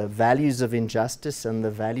the values of injustice and the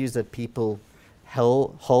values that people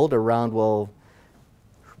hold around, well,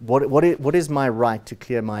 what is my right to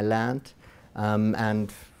clear my land,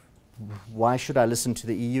 and why should I listen to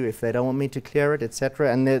the EU if they don't want me to clear it,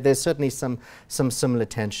 etc. And there's certainly some similar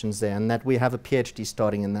tensions there, and that we have a PhD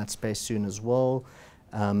starting in that space soon as well.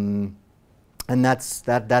 And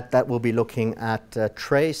that will be looking at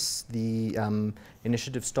TRACE, the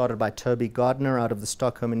initiative started by Toby Gardner out of the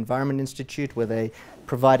Stockholm Environment Institute, where they're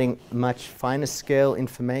providing much finer scale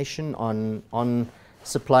information on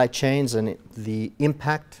supply chains and the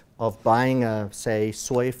impact of buying, say,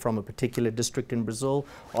 soy from a particular district in Brazil.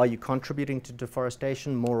 Are you contributing to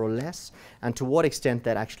deforestation more or less? And to what extent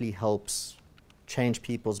that actually helps change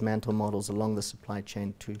people's mental models along the supply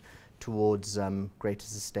chain towards greater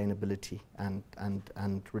sustainability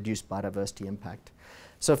and reduced biodiversity impact.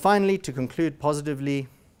 So finally, to conclude positively,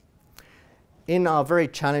 in our very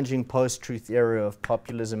challenging post-truth era of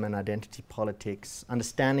populism and identity politics,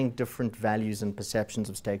 understanding different values and perceptions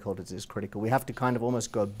of stakeholders is critical. We have to kind of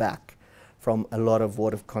almost go back from a lot of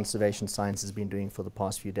what conservation science has been doing for the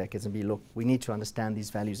past few decades and look, we need to understand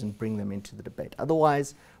these values and bring them into the debate.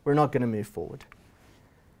 Otherwise, we're not going to move forward.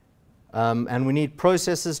 And we need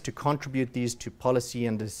processes to contribute these to policy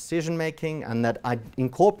and decision making, and that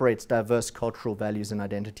incorporates diverse cultural values and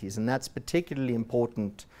identities. And that's particularly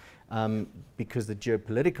important because the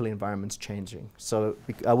geopolitical environment's changing. So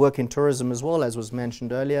I work in tourism as well, as was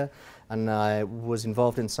mentioned earlier, and I was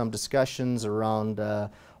involved in some discussions around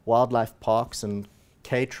wildlife parks and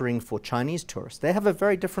catering for Chinese tourists. They have a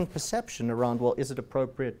very different perception around, well, is it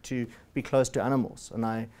appropriate to be close to animals? And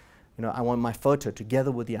I want my photo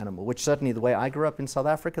together with the animal, which certainly the way I grew up in South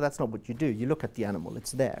Africa, that's not what you do. You look at the animal,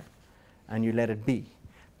 it's there, and you let it be.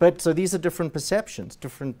 But so these are different perceptions,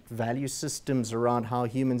 different value systems around how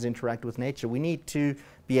humans interact with nature. We need to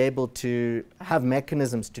be able to have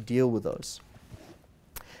mechanisms to deal with those.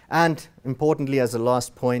 And importantly, as a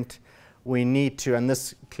last point, we need to, and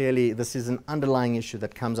this is an underlying issue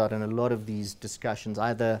that comes out in a lot of these discussions,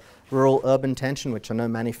 either rural-urban tension, which I know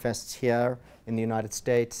manifests here in the United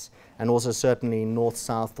States, and also certainly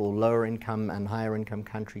north-south or lower-income and higher-income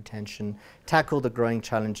country tension, tackle the growing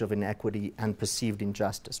challenge of inequity and perceived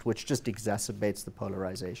injustice, which just exacerbates the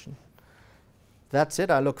polarization. That's it.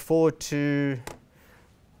 I look forward to,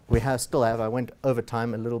 I went over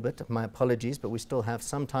time a little bit, my apologies, but we still have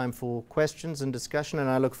some time for questions and discussion, and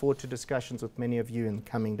I look forward to discussions with many of you in the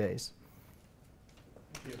coming days.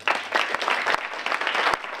 Thank you.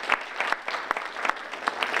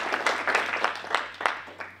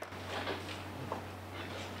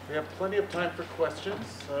 We have plenty of time for questions,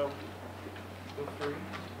 so feel free.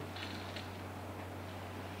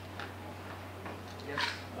 Yes.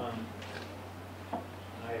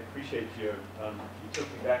 I appreciate you. You took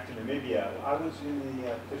me back to Namibia. I was in the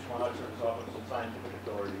Fish and Wildlife Service Office of Scientific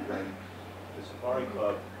Authority when the Safari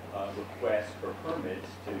Club request for permits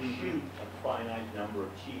to shoot a finite number of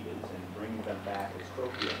cheetahs and bring them back as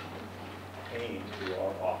trophy animals came to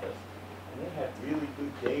our office. And they had really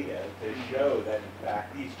good data to show that, in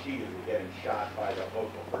fact, these cheetahs were getting shot by the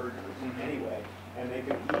local herders anyway, and they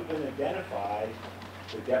could even identify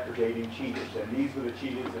the depredating cheetahs. And these were the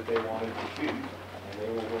cheetahs that they wanted to shoot, and they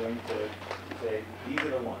were willing to say, these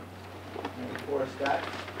are the ones. And of course, that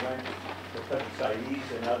went to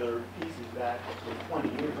CITES and other pieces that was 20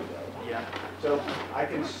 years ago. Yeah. So I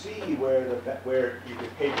can see where you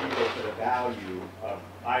could pay people for the value of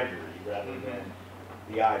ivory rather than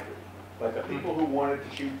the ivory. But the people who wanted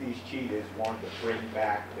to shoot these cheetahs wanted to bring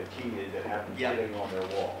back the cheetahs and have them sitting on their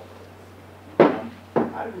walls.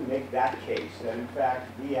 How do we make that case that, in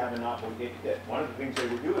fact, we have an obligation? One of the things they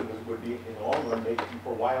were doing would be, in the long run, making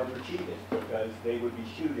for wilder cheetahs, because they would be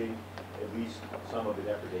shooting at least some of the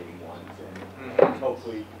depredating ones, and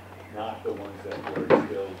hopefully not the ones that were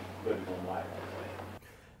still living on wildlife.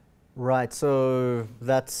 Right, so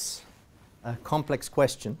that's a complex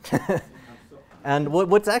question. And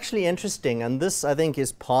what's actually interesting, and this I think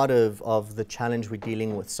is part of the challenge we're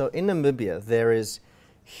dealing with. So in Namibia, there is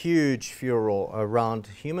huge furor around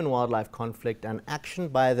human-wildlife conflict and action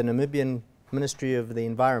by the Namibian Ministry of the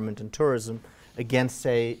Environment and Tourism against,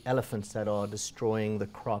 say, elephants that are destroying the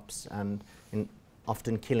crops and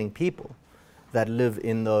often killing people that live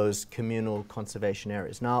in those communal conservation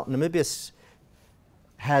areas. Now, Namibia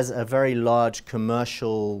has a very large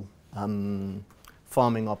commercial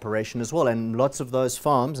farming operation as well, and lots of those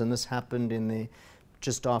farms, and this happened in the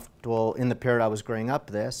in the period I was growing up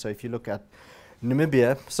there. So if you look at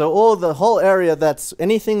Namibia, so the whole area, that's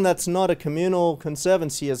anything that's not a communal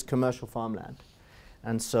conservancy is commercial farmland,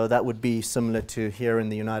 and so that would be similar to here in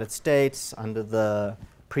the United States under the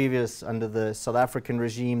South African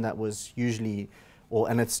regime that was usually,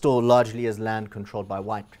 and it's still largely as land controlled by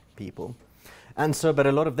white people, and so but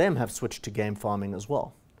a lot of them have switched to game farming as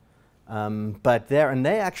well. But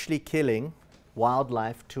they're actually killing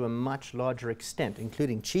wildlife to a much larger extent,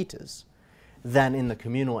 including cheetahs, than in the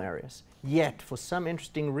communal areas. Yet, for some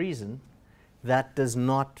interesting reason, that is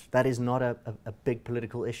not a big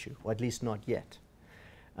political issue, or at least not yet.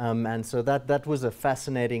 And so that was a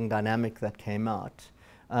fascinating dynamic that came out.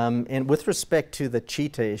 And with respect to the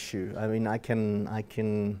cheetah issue, I mean,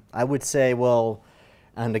 I would say, well,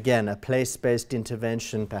 and again, a place-based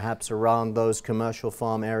intervention perhaps around those commercial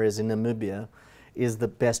farm areas in Namibia is the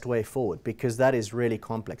best way forward, because that is really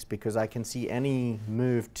complex, because I can see any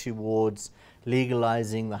move towards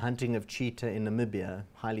legalizing the hunting of cheetah in Namibia,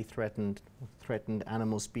 highly threatened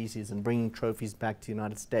animal species, and bringing trophies back to the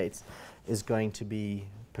United States is going to be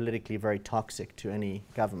politically very toxic to any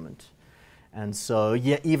government. And so,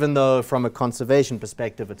 yeah, even though from a conservation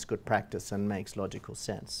perspective it's good practice and makes logical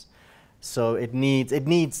sense. So it needs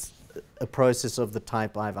a process of the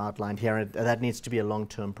type I've outlined here, and that needs to be a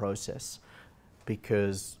long-term process,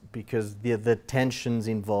 because the tensions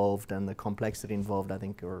involved and the complexity involved, I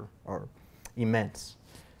think, are immense.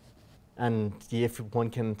 And if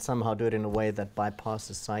one can somehow do it in a way that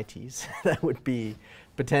bypasses CITES, that would be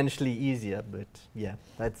potentially easier, but yeah,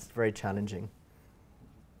 that's very challenging.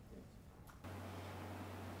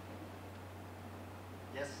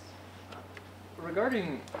 Yes.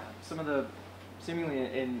 Regarding some of the seemingly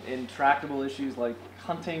intractable issues like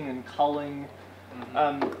hunting and culling,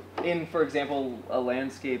 in, for example, a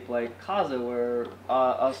landscape like Kaza, where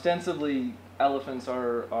ostensibly elephants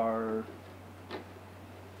are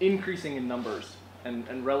increasing in numbers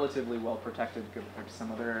and relatively well protected compared to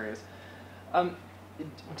some other areas.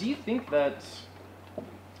 Do you think that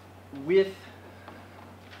with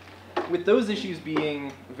those issues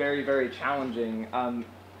being very, very challenging,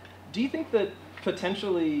 do you think that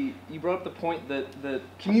potentially, you brought up the point that the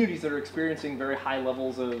communities that are experiencing very high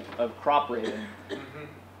levels of crop rating,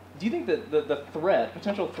 do you think that the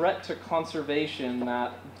potential threat to conservation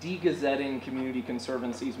that de-gazetting community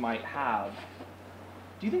conservancies might have,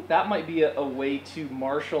 do you think that might be a way to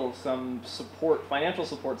marshal some support, financial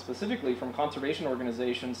support specifically from conservation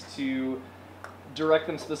organizations, to direct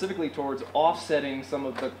them specifically towards offsetting some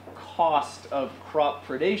of the cost of crop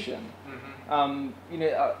predation?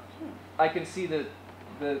 I can see that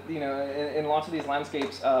in lots of these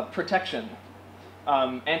landscapes, protection,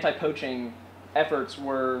 anti-poaching efforts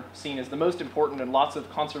were seen as the most important, and lots of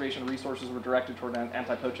conservation resources were directed toward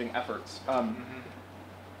anti-poaching efforts.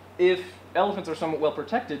 If elephants are somewhat well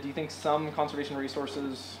protected, do you think some conservation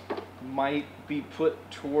resources might be put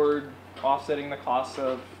toward offsetting the costs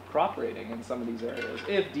of crop rating in some of these areas,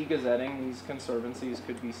 if de-gazetting these conservancies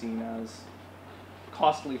could be seen as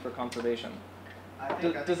costly for conservation?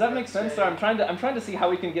 Does that make sense? So I'm trying to see how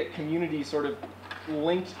we can get communities sort of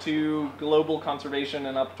linked to global conservation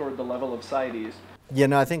and up toward the level of CITES. Yeah,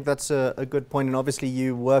 no, I think that's a good point, and obviously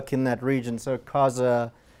you work in that region. So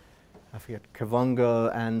Kaza, I forget,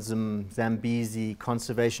 Kavongo and Zambezi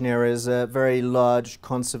conservation area is a very large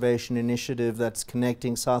conservation initiative that's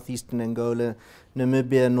connecting southeastern Angola,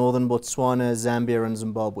 Namibia, northern Botswana, Zambia and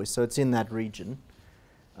Zimbabwe. So it's in that region.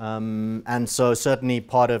 And so certainly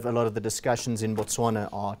part of a lot of the discussions in Botswana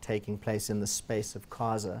are taking place in the space of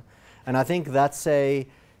Kaza. And I think that's a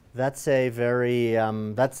very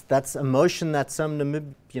that's a motion that some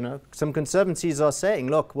conservancies are saying,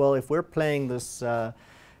 look, well, if we're playing this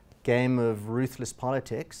game of ruthless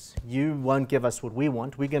politics, you won't give us what we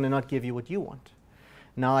want, we're going to not give you what you want.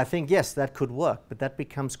 Now, I think, yes, that could work, but that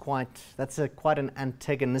becomes quite an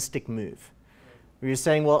antagonistic move. You're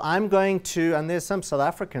saying, well, I'm going to, and there's some South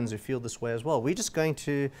Africans who feel this way as well, we're just going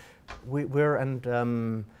to, there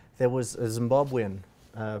was a Zimbabwean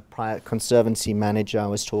prior conservancy manager I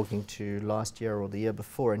was talking to last year or the year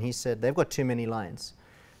before, and he said they've got too many lions.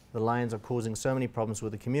 The lions are causing so many problems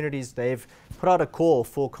with the communities. They've put out a call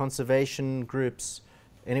for conservation groups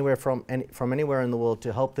anywhere from anywhere in the world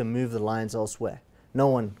to help them move the lions elsewhere. No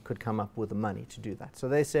one could come up with the money to do that. So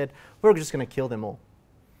they said, we're just going to kill them all,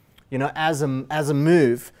 as a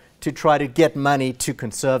move to try to get money to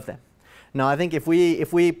conserve them. Now, I think if we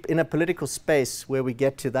in a political space where we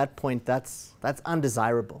get to that point, that's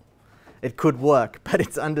undesirable. It could work, but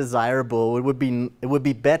it's undesirable. It would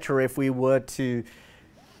be better if we were to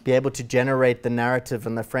be able to generate the narrative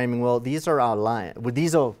and the framing. Well, these are our lions. Well,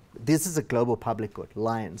 this is a global public good,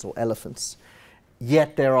 lions or elephants.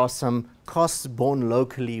 Yet there are some costs borne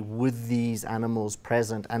locally with these animals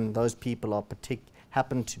present, and those people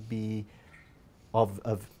happen to be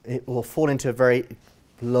or fall into a very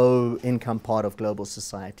low income part of global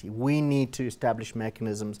society. We need to establish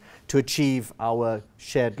mechanisms to achieve our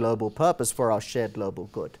shared global purpose for our shared global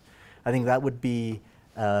good. I think that would be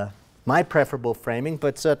my preferable framing,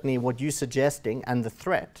 but certainly what you're suggesting and the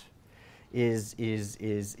threat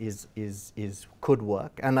could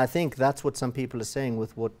work. And I think that's what some people are saying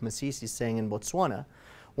with what Masisi is saying in Botswana.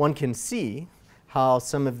 One can see how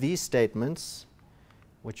some of these statements,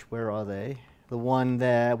 where are they? The one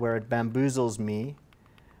there where it bamboozles me.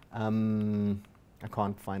 I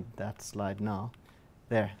can't find that slide now.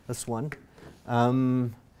 There, this one.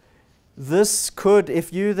 This could,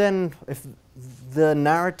 if the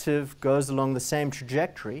narrative goes along the same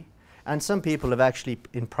trajectory, and some people have actually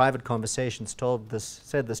in private conversations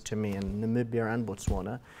said this to me in Namibia and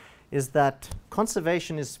Botswana, is that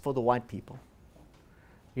conservation is for the white people,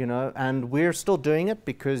 and we're still doing it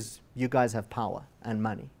because you guys have power and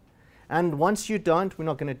money. And once you don't, we're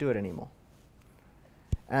not going to do it anymore.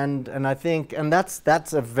 And I think, and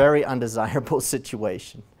that's a very undesirable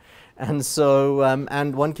situation. And so,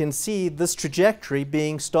 and one can see this trajectory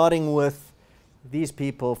starting with these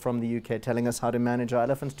people from the UK telling us how to manage our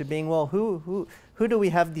elephants, to being, well, who do we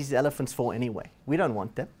have these elephants for anyway? We don't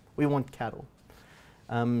want them. We want cattle.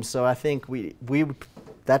 So I think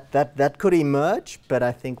that could emerge, but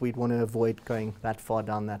I think we'd want to avoid going that far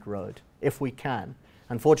down that road if we can.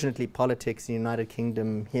 Unfortunately, politics in the United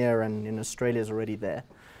Kingdom here and in Australia is already there.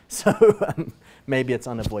 So maybe it's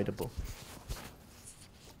unavoidable.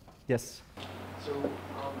 Yes? So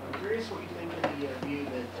I'm curious what you think of the view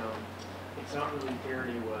that it's not really fair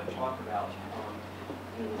to talk about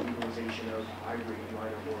the legalization of ivory and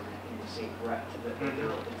rhino horn in the same breath. That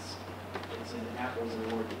it's an apples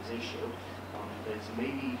and oranges issue. That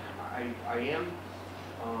maybe I am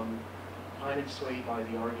kind of swayed by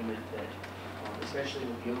the argument that, especially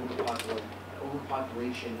with the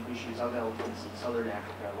overpopulation issues of elephants in southern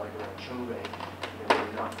Africa, like around Chobe,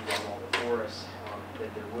 they're knocking down all the forests,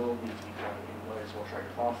 that there will be people, and you might as well try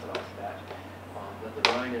to profit off of that. That the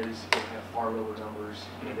rhinos have far lower numbers,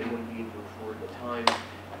 they wouldn't be able to afford the time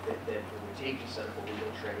that it would take to set up a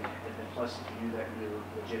legal trade, and then plus if you do that, you're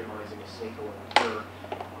legitimizing a stakeholder fur,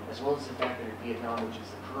 as well as the fact that in Vietnam, which is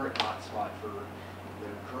the current hotspot for the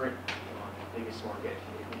current biggest market,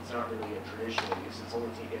 it's not really a traditional use. It's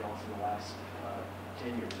only taken off in the last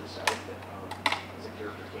 10 years or so as a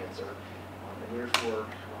cure for cancer, and therefore,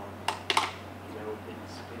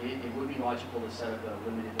 it would be logical to set up a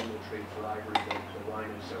limited legal trade for ivory, but the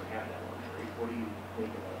rhinos don't have that luxury. What do you think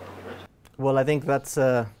of that argument? Well, I think that's,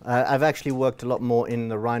 I've actually worked a lot more in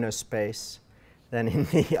the rhino space than in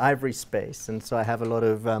the ivory space, and so I have a lot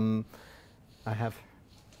of, I have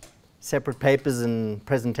separate papers and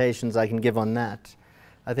presentations I can give on that.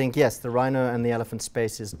 I think, yes, the rhino and the elephant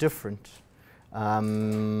space is different.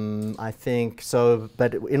 I think so,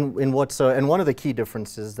 but in what so, and one of the key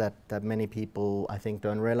differences that many people I think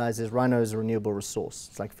don't realize is rhino is a renewable resource.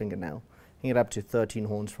 It's like fingernail. You can get up to 13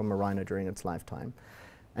 horns from a rhino during its lifetime,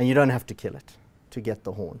 and you don't have to kill it to get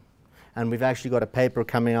the horn. And we've actually got a paper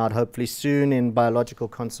coming out hopefully soon in Biological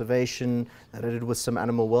Conservation that I did with some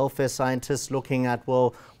animal welfare scientists looking at,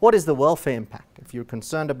 well, what is the welfare impact? If you're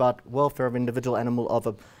concerned about welfare of individual animal,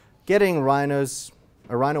 of getting a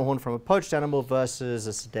rhino horn from a poached animal versus a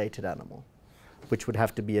sedated animal, which would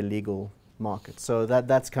have to be a legal market. So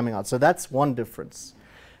that's coming out. So that's one difference.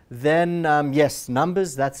 Then, yes,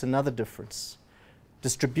 numbers, that's another difference.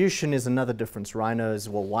 Distribution is another difference. Rhinos,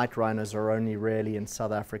 well, white rhinos are only really in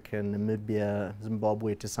South Africa, Namibia,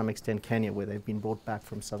 Zimbabwe, to some extent Kenya, where they've been brought back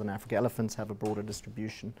from Southern Africa. Elephants have a broader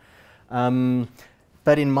distribution.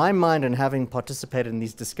 But in my mind, and having participated in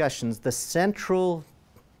these discussions, the central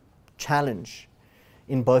challenge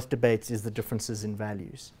in both debates is the differences in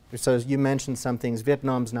values. So as you mentioned some things,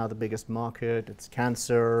 Vietnam's now the biggest market, it's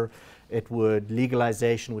cancer,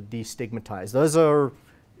 legalization would destigmatize. Those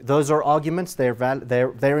are arguments,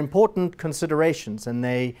 they're important considerations, and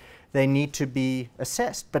they need to be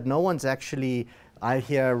assessed, but no one's actually, I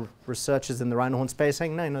hear researchers in the rhino horn space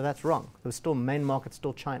saying, no, that's wrong. The main market's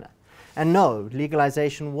still China. And no,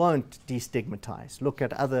 legalization won't destigmatize. Look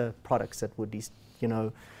at other products that would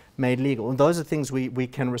made legal. And those are things we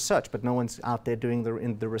can research, but no one's out there doing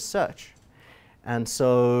the research. And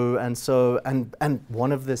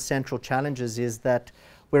one of the central challenges is that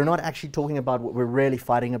we're not actually talking about what we're really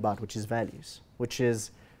fighting about, which is values, which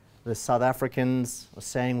is the South Africans are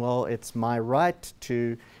saying, well, it's my right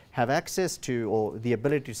to have access to or the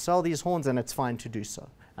ability to sell these horns, and it's fine to do so.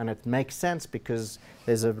 And it makes sense because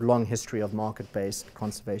there's a long history of market-based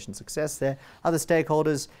conservation success there. Other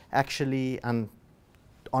stakeholders actually are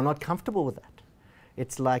not comfortable with that.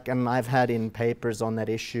 It's like, and I've had in papers on that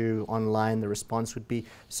issue online, the response would be,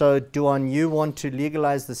 so Duan, you want to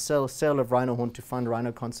legalize the sale of rhino horn to fund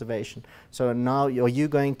rhino conservation. So now are you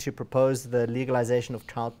going to propose the legalization of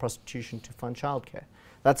child prostitution to fund childcare?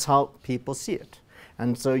 That's how people see it.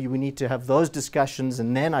 And so we need to have those discussions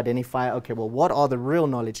and then identify, okay, well, what are the real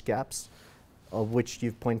knowledge gaps, of which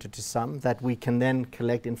you've pointed to some, that we can then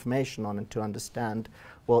collect information on and to understand,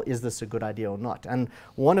 well, is this a good idea or not? And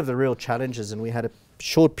one of the real challenges, and we had a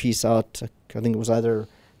short piece out, I think it was either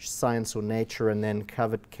Science or Nature, and then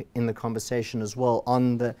covered in the conversation as well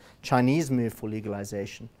on the Chinese move for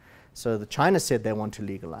legalization. So China said they want to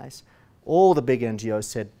legalize. All the big NGOs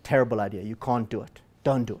said, terrible idea, you can't do it,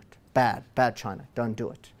 don't do it, bad China, don't do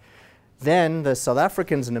it. Then the South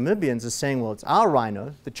Africans and Namibians are saying, well, it's our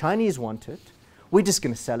rhino, the Chinese want it, we're just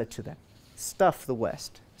going to sell it to them. Stuff the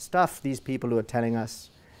West, stuff these people who are telling us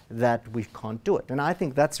that we can't do it. And I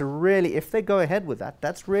think that's a really, if they go ahead with that,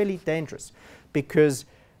 that's really dangerous, because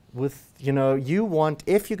with, you want,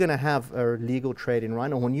 if you're going to have a legal trade in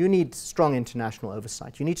rhino horn, you need strong international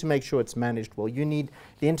oversight. You need to make sure it's managed well. You need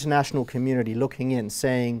the international community looking in,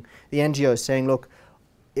 saying, the NGOs saying, look,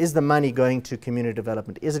 is the money going to community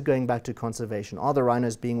development? Is it going back to conservation? Are the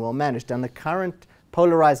rhinos being well managed? And the current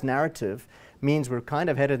polarized narrative means we're kind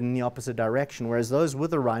of headed in the opposite direction, whereas those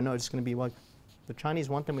with the rhino are just going to be, well, the Chinese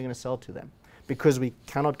want them, we're going to sell to them, because we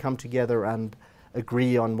cannot come together and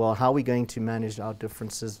agree on, well, how are we going to manage our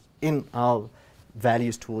differences in our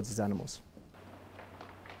values towards these animals.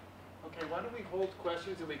 Okay, why don't we hold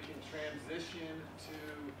questions and we can transition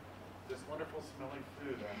to this wonderful smelling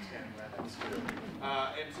food that I'm standing right next to.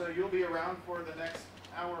 And so you'll be around for the next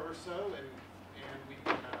hour or so, and